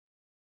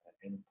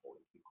API, endpoint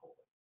we call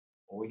it.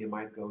 Or you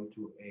might go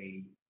to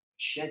a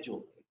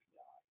schedule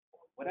API, or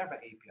whatever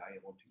API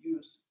you want to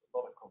use. A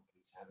lot of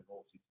companies have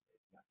evolved into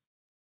APIs.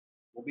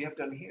 What we have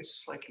done here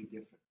is slightly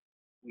different.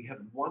 We have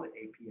one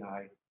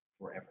API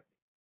for everything.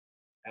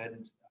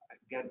 And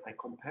again, I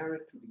compare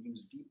it to the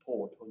USB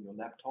port on your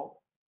laptop.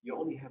 You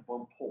only have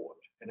one port,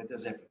 and at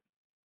does everything.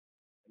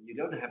 And you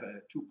don't have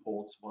two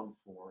ports, one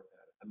for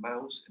a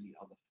mouse and the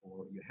other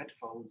for your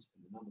headphones,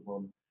 and another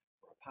one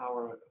for a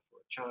power, for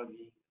a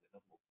charging, and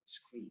another one for a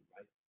screen,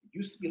 right? It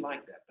used to be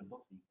like that, but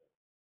not anymore.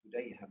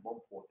 Today you have one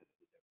port that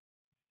does everything.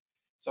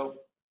 So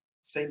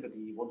same with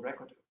the one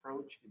record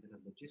approach in the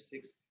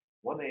logistics.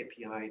 One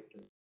API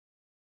does.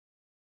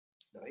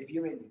 Now, if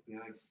you're in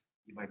APIs,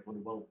 you might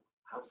wonder, well,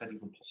 how's that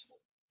even possible?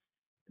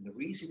 And the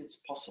reason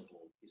it's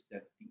possible is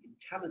that the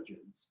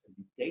intelligence and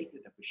the data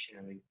that we're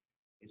sharing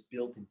is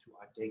built into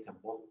our data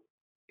model.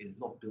 It is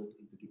not built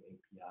into the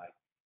API.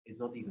 It's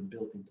not even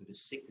built into the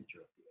signature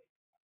of the API.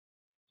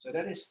 So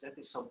that is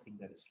something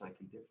that is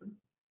slightly different.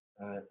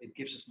 It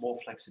gives us more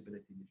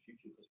flexibility in the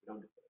future because we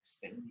don't have to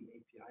extend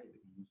the API. We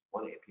can use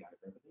one API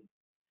for everything.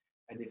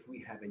 And if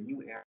we have a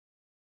new area,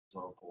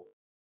 for example,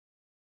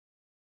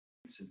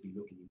 recently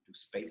looking into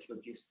space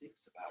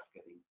logistics, about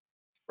getting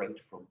freight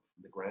from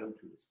the ground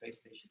to the space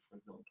station, for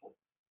example.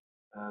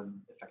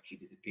 In fact, she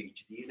did a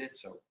PhD in it,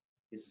 so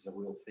this is a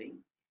real thing.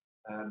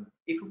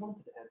 If we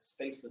wanted to add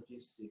space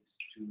logistics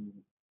to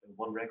a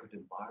one record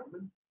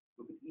environment,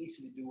 we could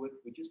easily do it.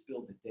 We just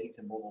build a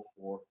data model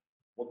for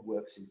what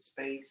works in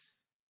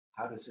space,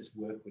 how does this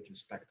work with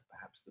respect to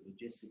perhaps the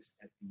logistics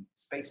at the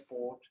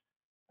spaceport,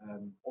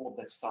 all of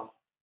that stuff.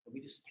 And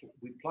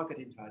we plug it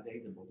into our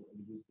data model and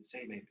we use the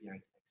same API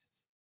to access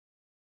it.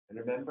 And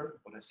remember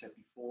what I said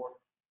before,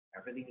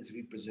 everything is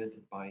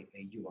represented by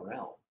a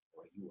URL,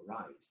 or a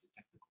URI is the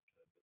technical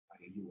term, but by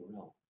a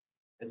URL.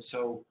 And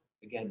so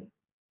again,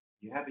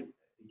 you have a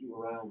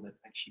URL that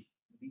actually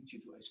leads you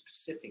to a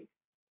specific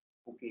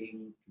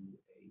booking, to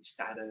a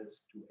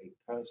status, to a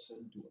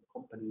person, to a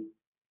company,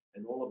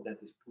 and all of that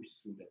is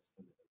pushed through that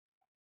standard.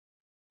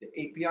 The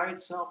API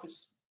itself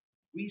is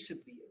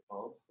reasonably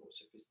advanced or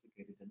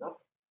sophisticated enough.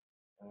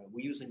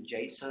 We're using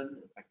JSON,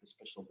 in fact, a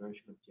special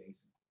version of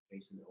JSON,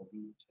 JSON LB,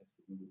 which has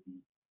to do with the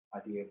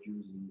idea of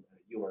using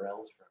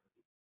URLs for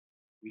everything.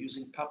 We're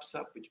using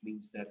PubSub, which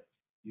means that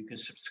you can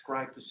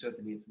subscribe to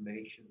certain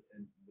information,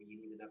 and when you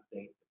need an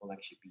update, it will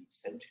actually be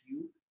sent to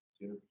you.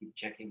 So you don't keep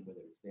checking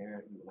whether it's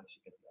there. You will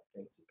actually get the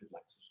updates. A bit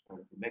like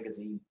subscribing to a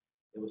magazine,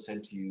 it will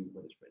send to you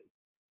when it's ready.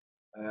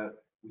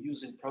 We're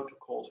using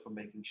protocols for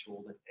making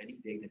sure that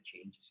any data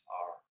changes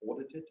are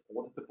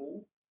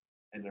auditable,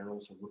 and are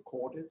also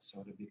recorded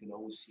so that we can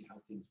always see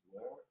how things were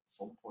at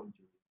some point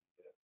during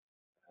the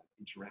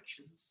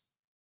interactions.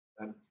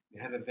 We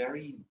have a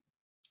very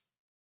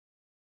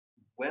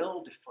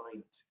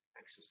well-defined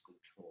access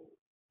control.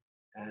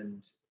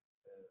 And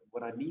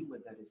what I mean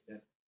with that is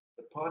that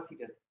the party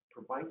that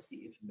provides the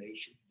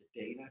information,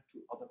 the data to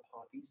other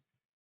parties,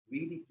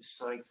 really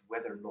decides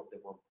whether or not they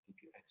want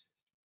particular access.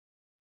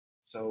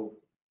 So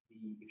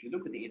if you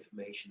look at the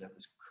information that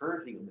is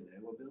currently on the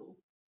network bill,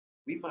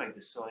 we might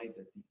decide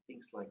that the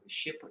things like the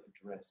shipper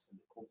address and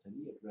the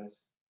consignee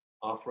address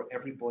are for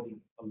everybody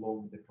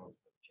along the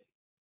transport chain.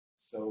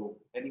 So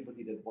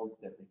anybody that wants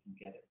that, they can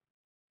get it.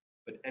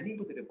 But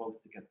anybody that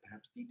wants to get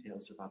perhaps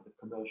details about the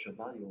commercial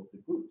value of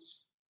the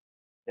goods,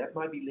 that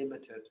might be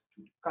limited to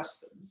the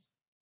customs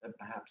and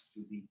perhaps to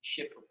the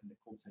shipper and the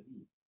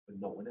consignee, but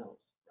no one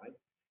else, right?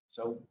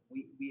 So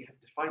we have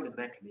defined a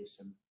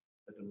mechanism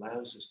that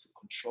allows us to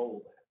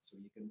control that. So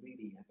you can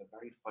really have a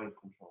very fine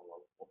control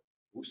of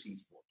who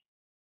sees what.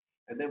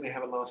 And then we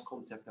have a last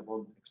concept I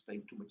won't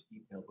explain too much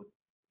detail, but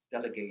it's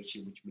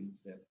delegation, which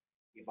means that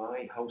if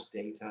I host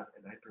data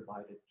and I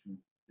provide it to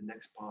the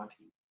next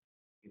party,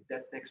 if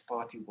that next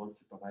party wants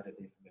to provide that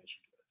information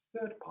to a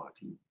third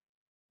party,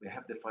 we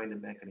have defined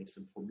a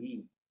mechanism for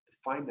me to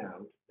find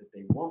out that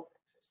they want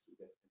access to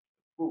that and to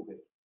approve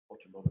it or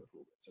to not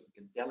approve it. So we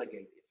can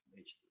delegate the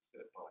information to a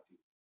third party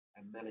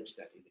and manage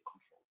that in a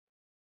control.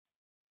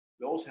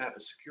 We also have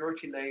a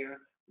security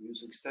layer. We're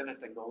using standard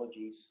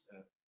technologies.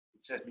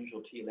 It says neutral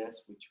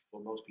TLS, which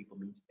for most people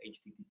means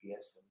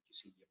HTTPS, and what you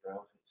see in your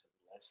browser is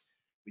less.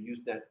 We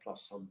use that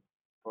plus some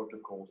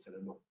protocols that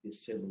are not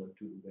dissimilar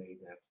to the way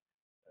that,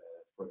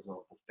 for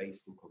example,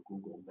 Facebook or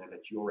Google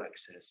manage your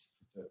access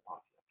to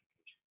third-party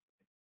applications.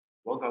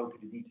 Won't go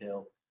into the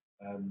detail.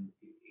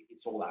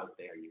 It's all out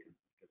there. You can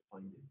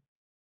find it.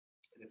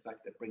 And in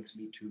fact, that brings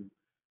me to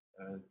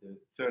the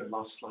third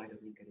last slide, I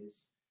think it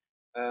is.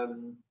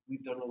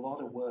 We've done a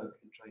lot of work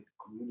in trying to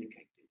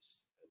communicate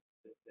this.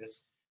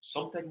 There's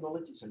some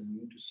technologies are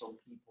new to some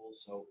people,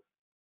 so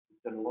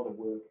we've done a lot of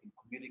work in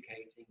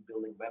communicating,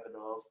 building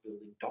webinars,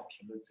 building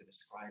documents that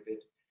describe it,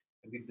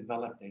 and we've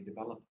developed a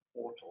developer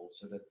portal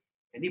so that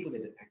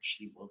anybody that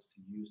actually wants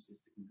to use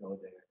this can go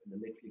there and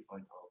literally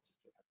find answers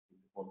to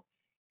everything they want,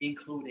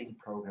 including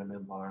program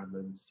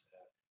environments,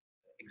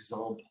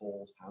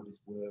 examples, how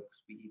this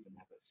works. We even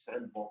have a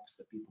sandbox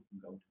that people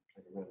can go to and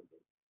play around in.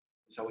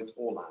 So it's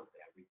all out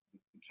there. We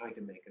try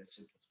to make it as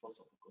simple as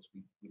possible because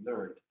we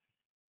learned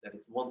that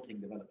it's one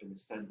thing developing a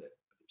standard,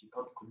 but if you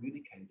can't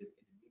communicate it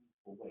in a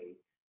meaningful way,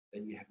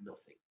 then you have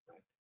nothing, right?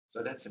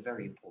 So that's a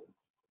very important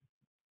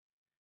component.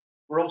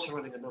 We're also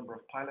running a number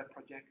of pilot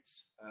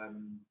projects.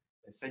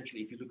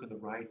 Essentially, if you look on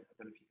the right, I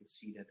don't know if you can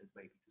see that, it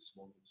may be too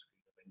small on the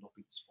screen, it may not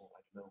be too small, I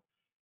don't know.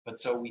 But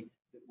so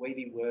the way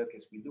we work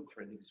is we look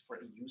for it is for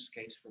a use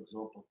case, for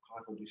example,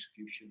 cargo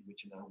distribution,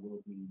 which in our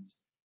world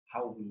means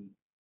how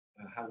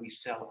we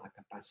sell our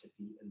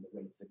capacity and the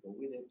rates that go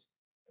with it,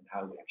 and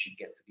how we actually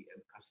get to the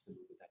end customer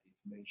with that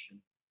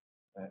information.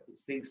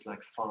 It's things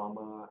like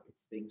pharma,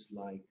 it's things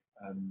like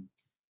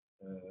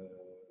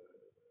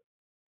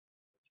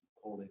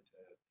call it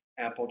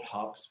airport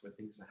hubs where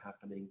things are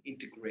happening,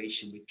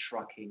 integration with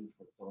trucking,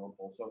 for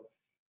example. So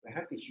we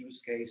have these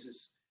use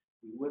cases.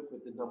 We work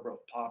with a number of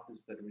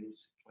partners that are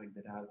trying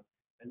that out.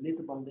 And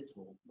little by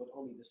little, not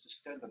only does the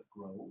standard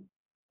grow,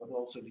 but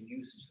also the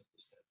usage of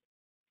the standard.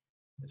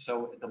 And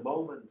so at the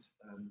moment,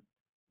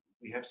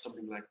 we have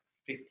something like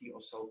 50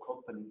 or so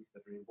companies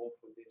that are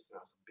involved with this. There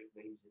are some big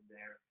names in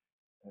there,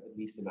 at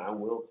least in our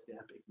world, they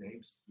are big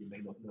names. You may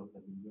not know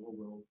them in your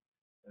world,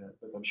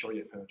 but I'm sure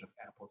you've heard of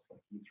airports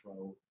like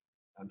Heathrow.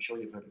 I'm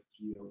sure you've heard of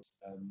Geos,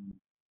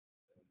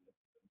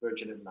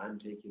 Virgin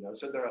Atlantic,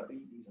 So there are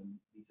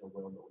these are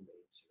well-known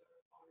names.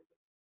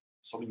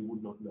 Some you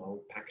would not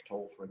know.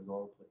 Pactol, for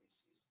example,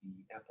 is the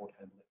airport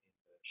handler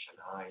in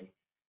Shanghai,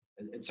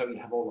 and so you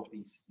have all of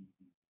these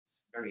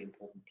very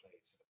important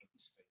players that are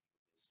participating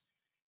in this.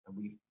 And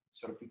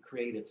we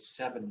created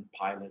 7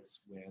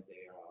 pilots where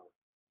they are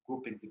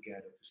grouping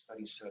together to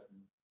study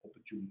certain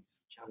opportunities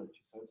and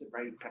challenges. So it's a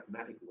very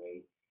pragmatic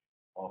way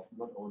of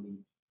not only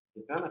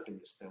developing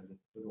a standard,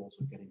 but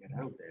also getting it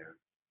out there.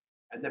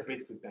 And that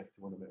brings me back to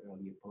one of my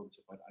earlier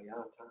points about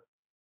IATA.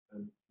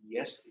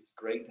 Yes, it's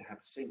great to have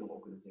a single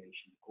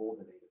organization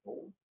coordinate it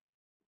all.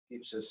 It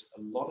gives us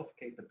a lot of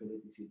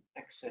capabilities in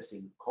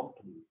accessing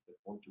companies that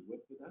want to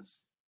work with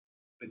us,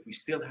 but we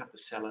still have to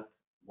sell it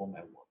one by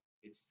one.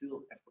 Everybody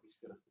still has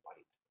to buy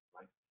it,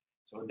 right?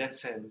 So in that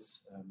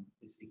sense,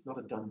 it's not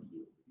a done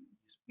deal.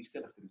 We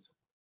still have to do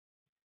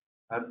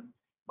something.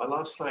 My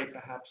last slide,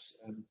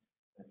 perhaps,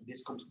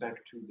 this comes back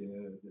to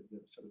the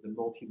sort of the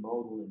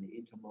multimodal and the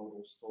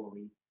intermodal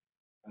story.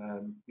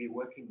 We're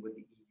working with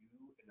the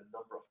EU in a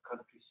number of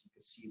countries. You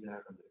can see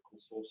that under the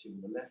consortium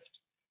on the left,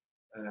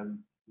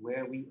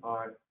 where we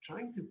are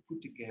trying to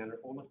put together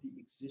all of the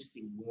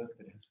existing work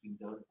that has been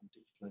done on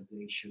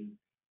digitalization,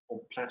 on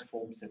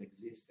platforms that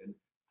exist, and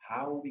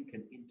how we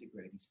can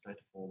integrate these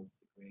platforms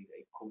to create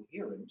a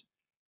coherent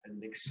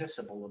and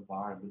accessible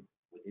environment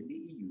within the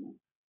EU.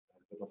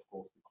 But of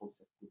course, the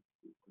concept could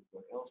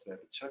work elsewhere,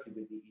 but certainly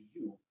with the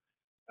EU.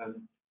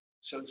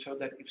 So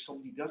that if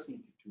somebody does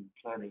need to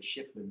plan a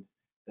shipment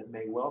that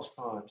may well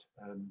start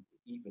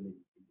even in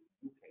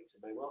the UK, it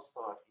may well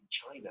start in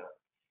China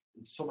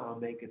and somehow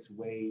make its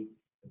way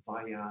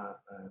via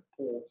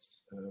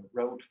ports,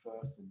 road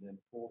first, and then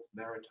ports,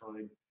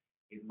 maritime.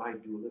 It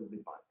might do a little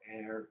bit by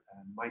air,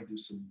 might do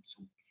some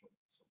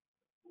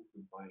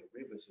movement by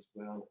rivers as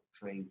well,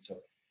 trains.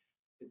 So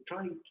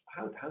trying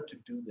how to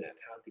do that,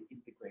 how to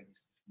integrate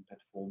these different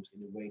platforms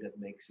in a way that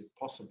makes it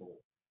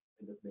possible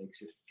and that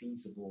makes it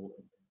feasible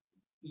and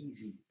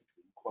easy,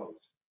 between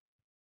quotes.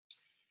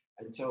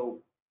 And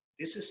so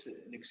this is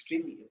an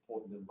extremely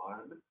important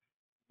environment,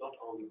 not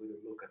only with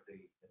a look at the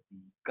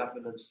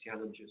governance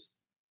challenges,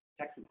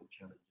 technical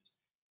challenges,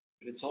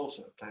 but it's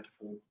also a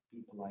platform for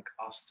people like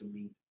us to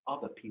meet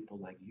other people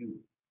like you.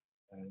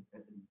 And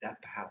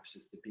that perhaps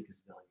is the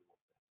biggest value of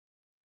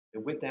that.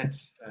 And with that,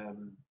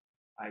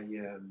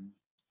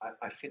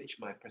 I finish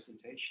my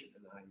presentation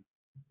and I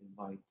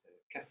invite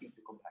Kathy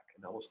to come back,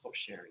 and I will stop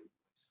sharing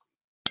my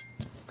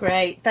screen.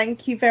 Great,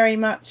 thank you very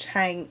much,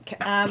 Henk.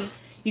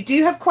 You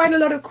do have quite a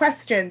lot of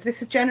questions. This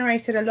has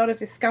generated a lot of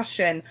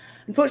discussion.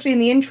 Unfortunately, in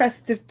the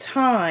interest of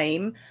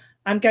time,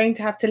 I'm going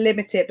to have to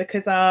limit it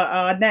because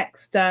our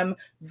next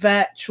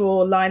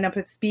virtual lineup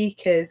of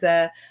speakers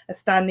are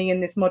standing in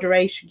this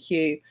moderation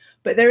queue.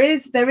 But there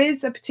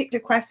is a particular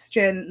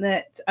question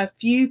that a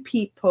few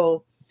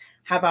people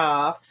have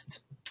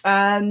asked,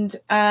 and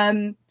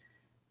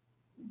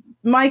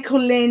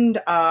Michael Lind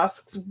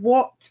asks,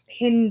 what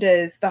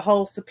hinders the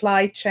whole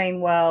supply chain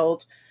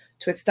world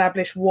to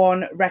establish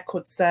one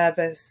record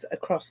service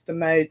across the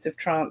modes of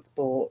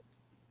transport?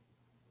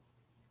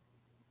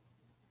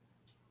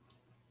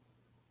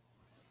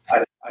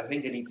 I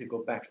think I need to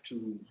go back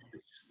to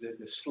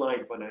the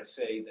slide when I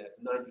say that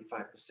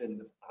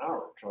 95% of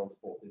our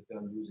transport is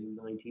done using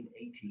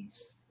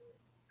 1980s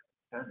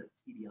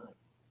standards, EDI.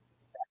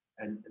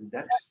 And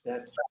that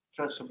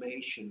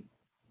transformation,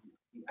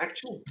 the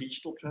actual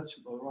digital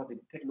transformation, or rather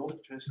the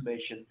technology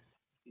transformation,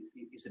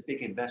 is a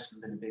big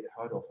investment and a big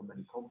hurdle for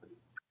many companies.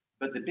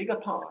 But the bigger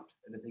part,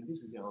 and I think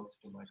this is the answer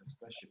to Michael's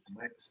question from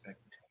my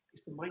perspective,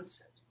 is the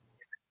mindset.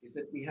 Is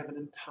that we have an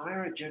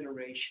entire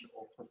generation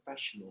of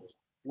professionals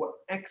who are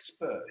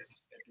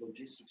experts at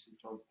logistics and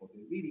transport.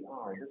 They really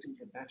are. It doesn't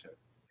get better.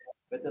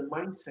 But the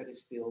mindset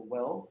is still,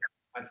 well,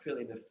 I fill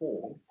in a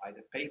form,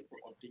 either paper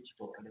or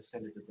digital, and I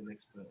send it to the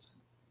next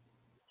person.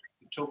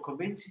 To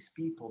convince these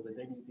people that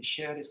they need to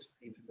share this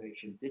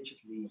information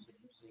digitally using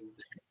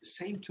the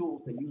same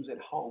tools they use at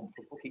home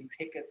for booking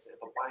tickets and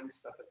for buying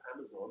stuff at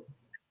Amazon,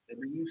 and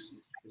they use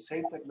the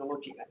same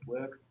technology at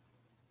work.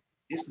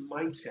 This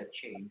mindset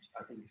change,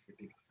 I think, is the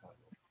biggest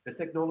problem. The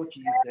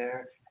technology is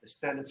there, the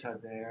standards are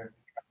there,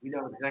 we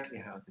know exactly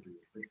how to do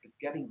it, but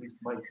getting this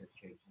mindset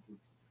change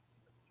is.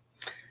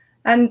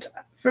 And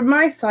from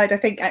my side, I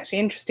think actually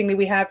interestingly,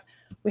 we have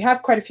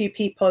quite a few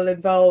people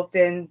involved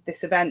in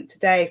this event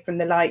today from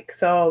the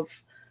likes of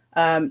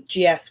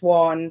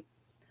GS1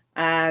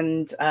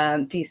 and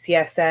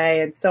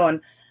DCSA and so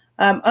on.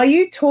 Are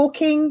you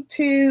talking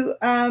to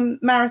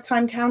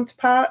maritime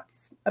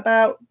counterparts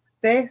about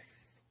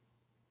this?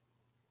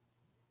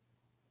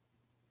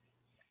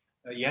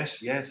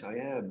 Yes, I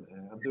am.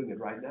 I'm doing it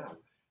right now.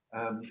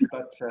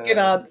 But Good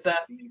answer.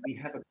 we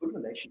have a good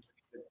relationship.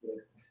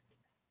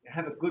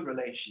 Have a good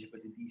relationship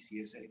with the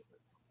DCSA.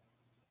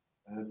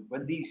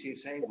 When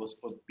DCSA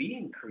was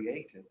being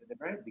created at the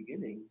very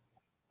beginning,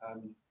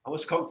 I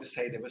was going to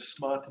say they were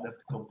smart enough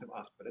to come to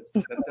us, but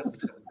that doesn't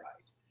sound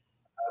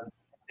right.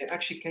 They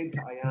actually came to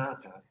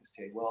IATA to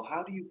say, well,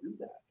 how do you do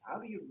that? How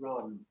do you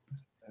run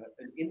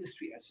an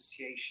industry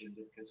association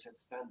that can set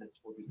standards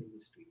for the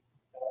industry?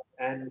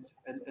 And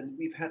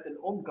we've had an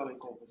ongoing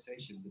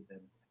conversation with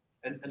them.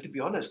 And to be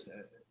honest,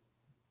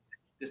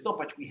 there's not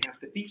much we have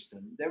to teach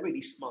them. They're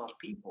really smart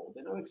people.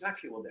 They know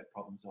exactly what their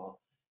problems are.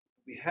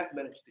 We have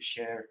managed to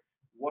share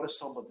what are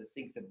some of the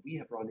things that we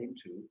have run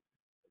into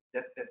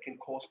that can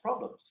cause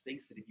problems.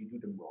 Things that if you do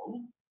them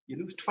wrong, you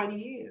lose 20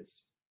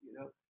 years.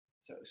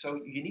 So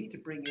you need to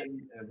bring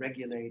in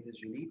regulators.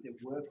 You need to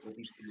work with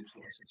these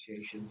industry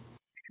associations.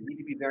 You need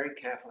to be very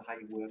careful how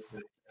you work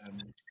with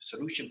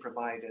solution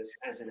providers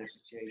as an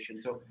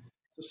association. So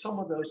some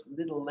of those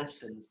little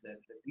lessons that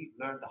we've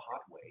learned the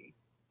hard way,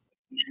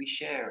 we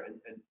share.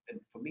 And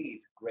for me,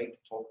 it's great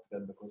to talk to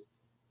them because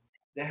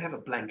they have a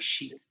blank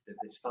sheet that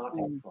they're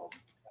starting from.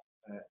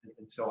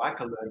 And so I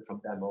can learn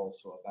from them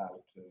also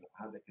about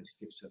how they can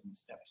skip certain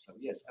steps. So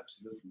yes,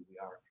 absolutely, we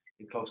are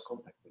in close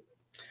contact with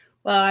them.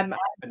 Well,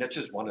 and that's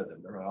just one of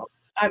them. There are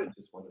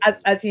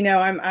as you know,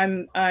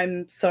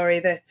 I'm sorry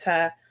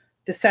that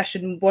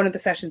one of the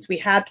sessions we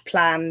had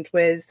planned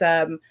was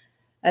a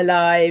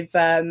live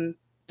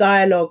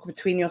dialogue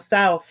between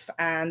yourself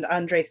and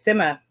Andre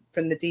Simmer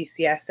from the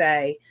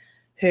DCSA,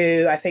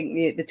 who I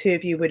think the two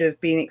of you would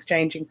have been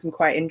exchanging some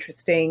quite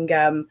interesting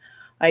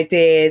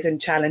ideas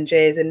and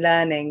challenges and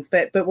learnings,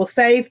 but we'll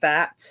save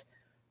that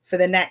for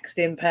the next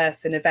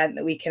in-person event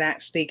that we can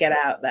actually get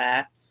out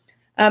there.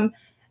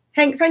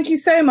 Henk, thank you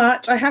so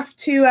much. I have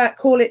to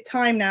call it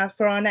time now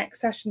for our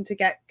next session to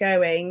get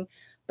going,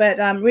 but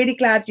I'm really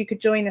glad you could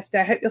join us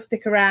there. I hope you'll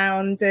stick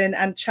around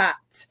and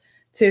chat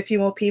to a few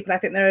more people. I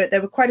think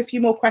there were quite a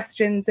few more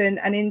questions and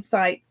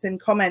insights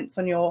and comments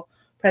on your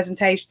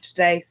presentation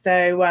today,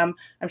 so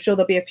I'm sure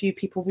there'll be a few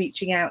people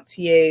reaching out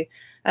to you.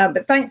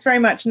 But thanks very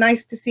much.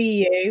 Nice to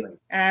see you,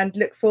 and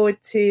look forward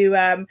to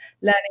learning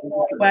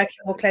more and working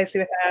more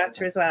closely with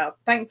IATA as well.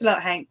 Thanks a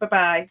lot, Henk.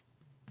 Bye-bye.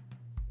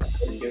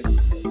 Thank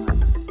you.